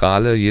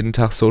Edeka-Zentrale jeden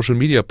Tag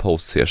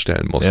Social-Media-Posts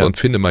herstellen muss und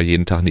finde mal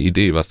jeden Tag eine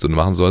Idee, was du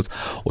machen sollst.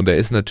 Und da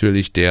ist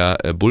natürlich der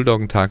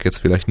Bulldoggen-Tag jetzt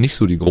vielleicht nicht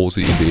so die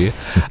große Idee,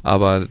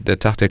 aber der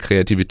Tag der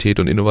Kreativität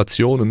und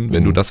Innovationen,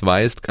 wenn du das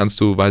weißt,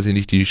 kannst du, weiß ich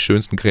nicht, die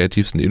schönsten,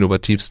 kreativsten,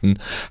 innovativsten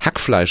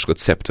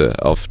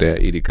Hackfleischrezepte auf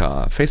der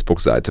Edeka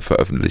Facebook-Seite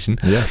veröffentlichen.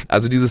 Ja.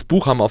 Also dieses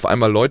Buch haben auf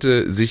einmal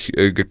Leute sich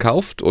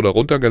gekauft oder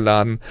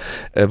runtergeladen,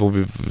 wo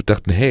wir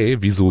dachten, hey,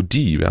 wieso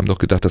die? Wir haben doch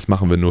gedacht, das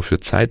machen wir nur für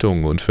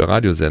Zeitungen und für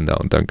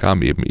Radiosender und dann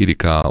kam eben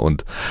Edeka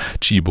und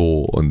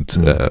Chibo und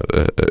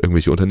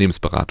irgendwelche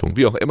Unternehmensberatungen,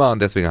 wie auch immer,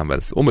 und deswegen haben wir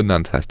das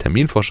umbenannt, heißt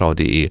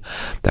terminvorschau.de.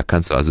 Da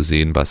kannst du also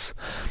sehen, was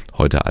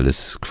heute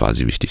alles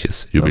quasi wichtig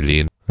ist.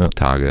 Jubiläen,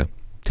 Tage,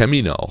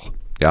 Termine auch.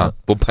 Ja,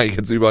 wobei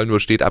jetzt überall nur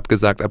steht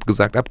abgesagt,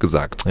 abgesagt,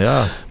 abgesagt.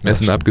 Ja,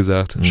 Messen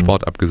abgesagt,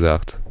 Sport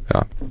abgesagt.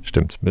 Ja.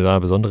 Stimmt,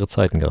 besondere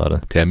Zeiten gerade.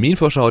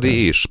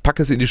 Terminvorschau.de, pack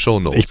es in die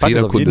Shownotes.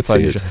 Jeder Kunde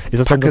zählt. Ist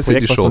das dann so ein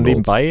Projekt, was so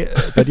nebenbei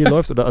bei dir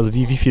läuft? Oder also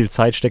wie viel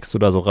Zeit steckst du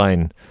da so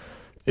rein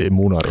im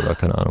Monat oder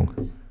keine Ahnung?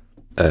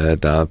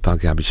 Da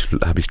habe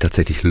ich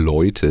tatsächlich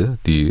Leute,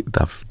 die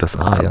das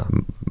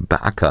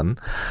beackern.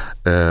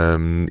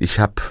 Ich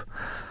habe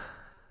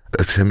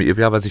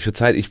was ich für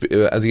Zeit,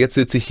 also jetzt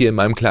sitze ich hier in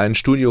meinem kleinen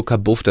Studio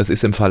Kabuff, das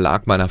ist im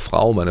Verlag meiner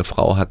Frau. Meine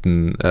Frau hat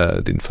den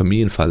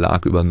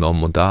Familienverlag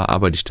übernommen und da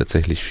arbeite ich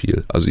tatsächlich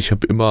viel. Also ich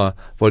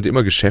wollte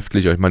immer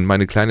geschäftlich, ich meine,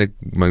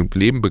 mein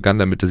Leben begann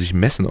damit, dass ich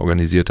Messen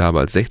organisiert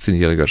habe, als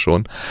 16-Jähriger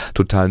schon,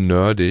 total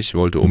nerdig,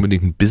 wollte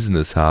unbedingt ein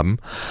Business haben,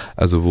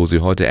 also wo sie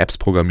heute Apps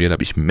programmieren,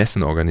 habe ich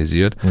Messen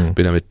organisiert,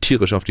 bin damit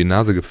tierisch auf die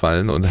Nase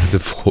gefallen und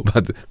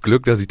hatte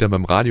Glück, dass ich dann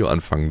beim Radio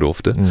anfangen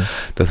durfte.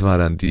 Das war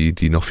dann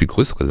die noch viel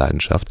größere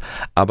Leidenschaft.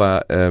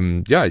 Aber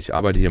ich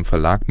arbeite hier im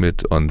Verlag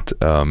mit und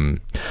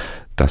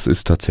das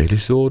ist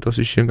tatsächlich so, dass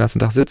ich hier den ganzen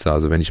Tag sitze.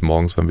 Also wenn ich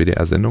morgens beim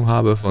WDR Sendung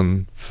habe,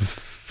 von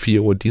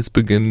 4 Uhr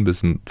Dienstbeginn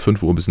bis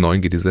 5 Uhr bis 9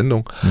 geht die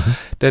Sendung,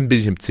 dann bin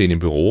ich um 10 im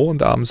Büro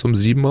und abends um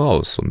 7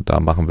 raus. Und da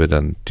machen wir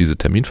dann diese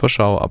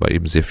Terminvorschau, aber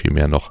eben sehr viel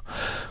mehr noch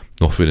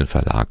für den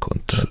Verlag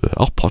und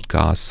auch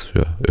Podcasts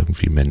für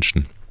irgendwie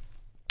Menschen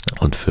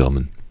und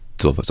Firmen.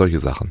 Solche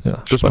Sachen.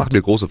 Ja, das macht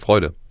mir große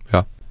Freude,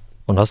 ja.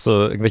 Und hast du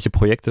irgendwelche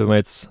Projekte, wenn man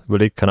jetzt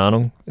überlegt, keine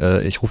Ahnung,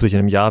 ich rufe dich in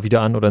einem Jahr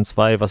wieder an oder in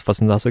 2, hast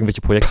du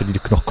irgendwelche Projekte, die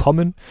noch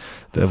kommen,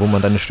 wo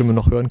man deine Stimme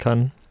noch hören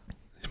kann?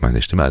 Ich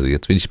meine Stimme, also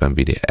jetzt bin ich beim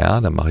WDR,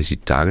 dann mache ich die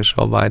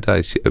Tagesschau weiter.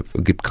 Ich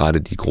gebe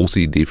gerade die große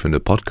Idee für eine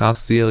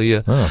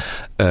Podcast-Serie,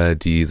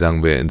 die,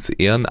 sagen wir, ins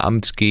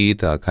Ehrenamt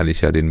geht. Da kann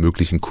ich ja den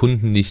möglichen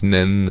Kunden nicht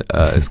nennen.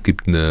 Es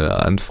gibt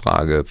eine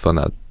Anfrage von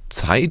einer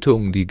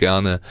Zeitung, die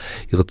gerne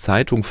ihre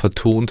Zeitung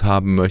vertont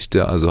haben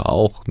möchte, also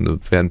auch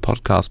wäre ein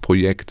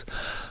Podcast-Projekt.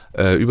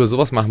 Über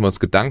sowas machen wir uns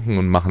Gedanken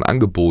und machen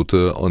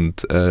Angebote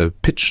und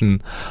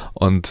pitchen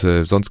und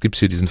sonst gibt's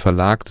hier diesen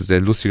Verlag,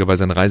 der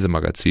lustigerweise ein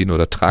Reisemagazin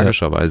oder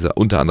tragischerweise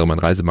unter anderem ein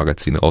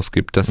Reisemagazin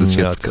rausgibt. Das ist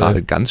jetzt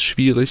gerade ganz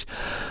schwierig.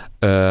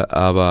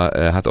 Aber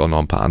er hat auch noch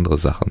ein paar andere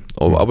Sachen.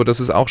 Aber das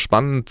ist auch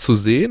spannend zu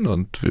sehen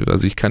und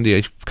also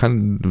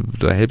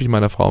da helfe ich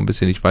meiner Frau ein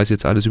bisschen. Ich weiß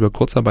jetzt alles über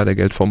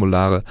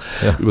Kurzarbeitergeldformulare,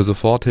 über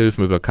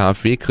Soforthilfen, über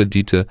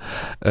KfW-Kredite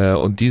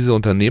und diese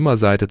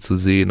Unternehmerseite zu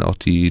sehen, auch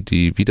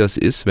wie das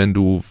ist, wenn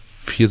du,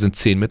 hier sind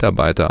 10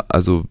 Mitarbeiter,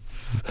 also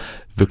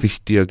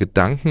wirklich dir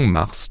Gedanken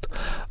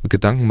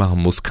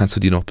machen musst, kannst du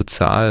die noch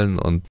bezahlen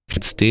und wie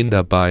ist denen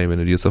dabei, wenn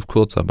du die jetzt auf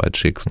Kurzarbeit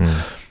schickst.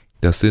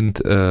 Das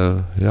sind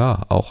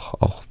auch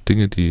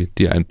Dinge,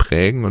 die einen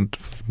prägen und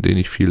von denen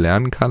ich viel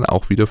lernen kann,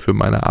 auch wieder für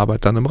meine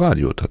Arbeit dann im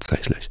Radio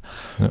tatsächlich.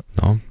 Ja,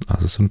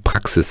 also so ein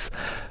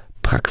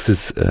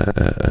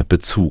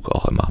Praxisbezug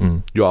auch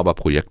immer. Ja, aber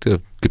Projekte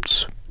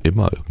gibt's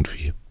immer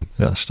irgendwie.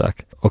 Ja,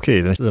 stark.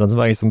 Okay, dann sind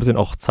wir eigentlich so ein bisschen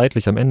auch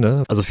zeitlich am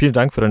Ende. Also vielen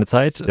Dank für deine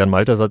Zeit, Jan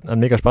Malte. Es hat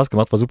mega Spaß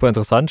gemacht, war super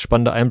interessant.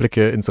 Spannende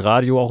Einblicke ins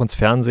Radio, auch ins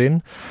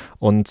Fernsehen.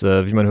 Und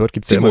wie man hört,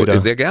 gibt es ja immer wieder...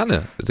 Sehr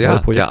gerne.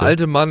 Der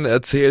alte Mann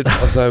erzählt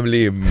aus seinem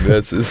Leben.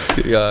 Das ist,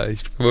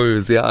 ich komme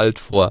mir sehr alt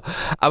vor.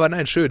 Aber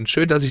nein, schön,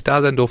 dass ich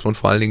da sein durfte und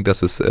vor allen Dingen,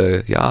 dass es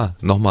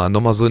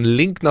nochmal so ein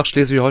Link nach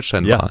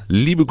Schleswig-Holstein war.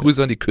 Liebe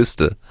Grüße an die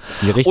Küste.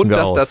 Die richten und wir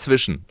das aus.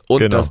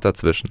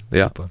 Dazwischen.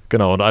 Ja. Super.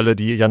 Genau, und alle,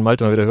 die Jan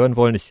Malte mal wieder hören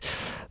wollen,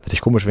 Wird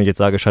echt komisch, wenn ich jetzt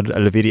sage, schaltet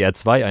alle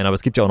WDR2 ein, aber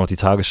es gibt ja auch noch die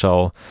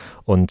Tagesschau.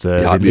 Und,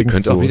 ihr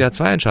könnt auch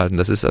WDR2 einschalten,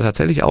 das ist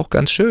tatsächlich auch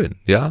ganz schön,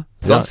 ja.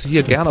 Sonst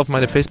hier gerne auf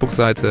meine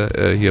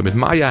Facebook-Seite, hier mit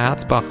Maja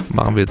Herzbach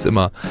machen wir jetzt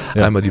immer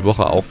einmal die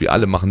Woche auch. Wir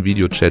alle machen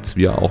Videochats,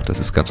 wir auch,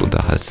 das ist ganz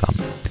unterhaltsam.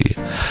 Die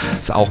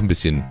ist auch ein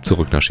bisschen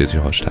zurück nach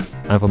Schleswig-Holstein.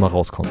 Einfach mal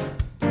rauskommen.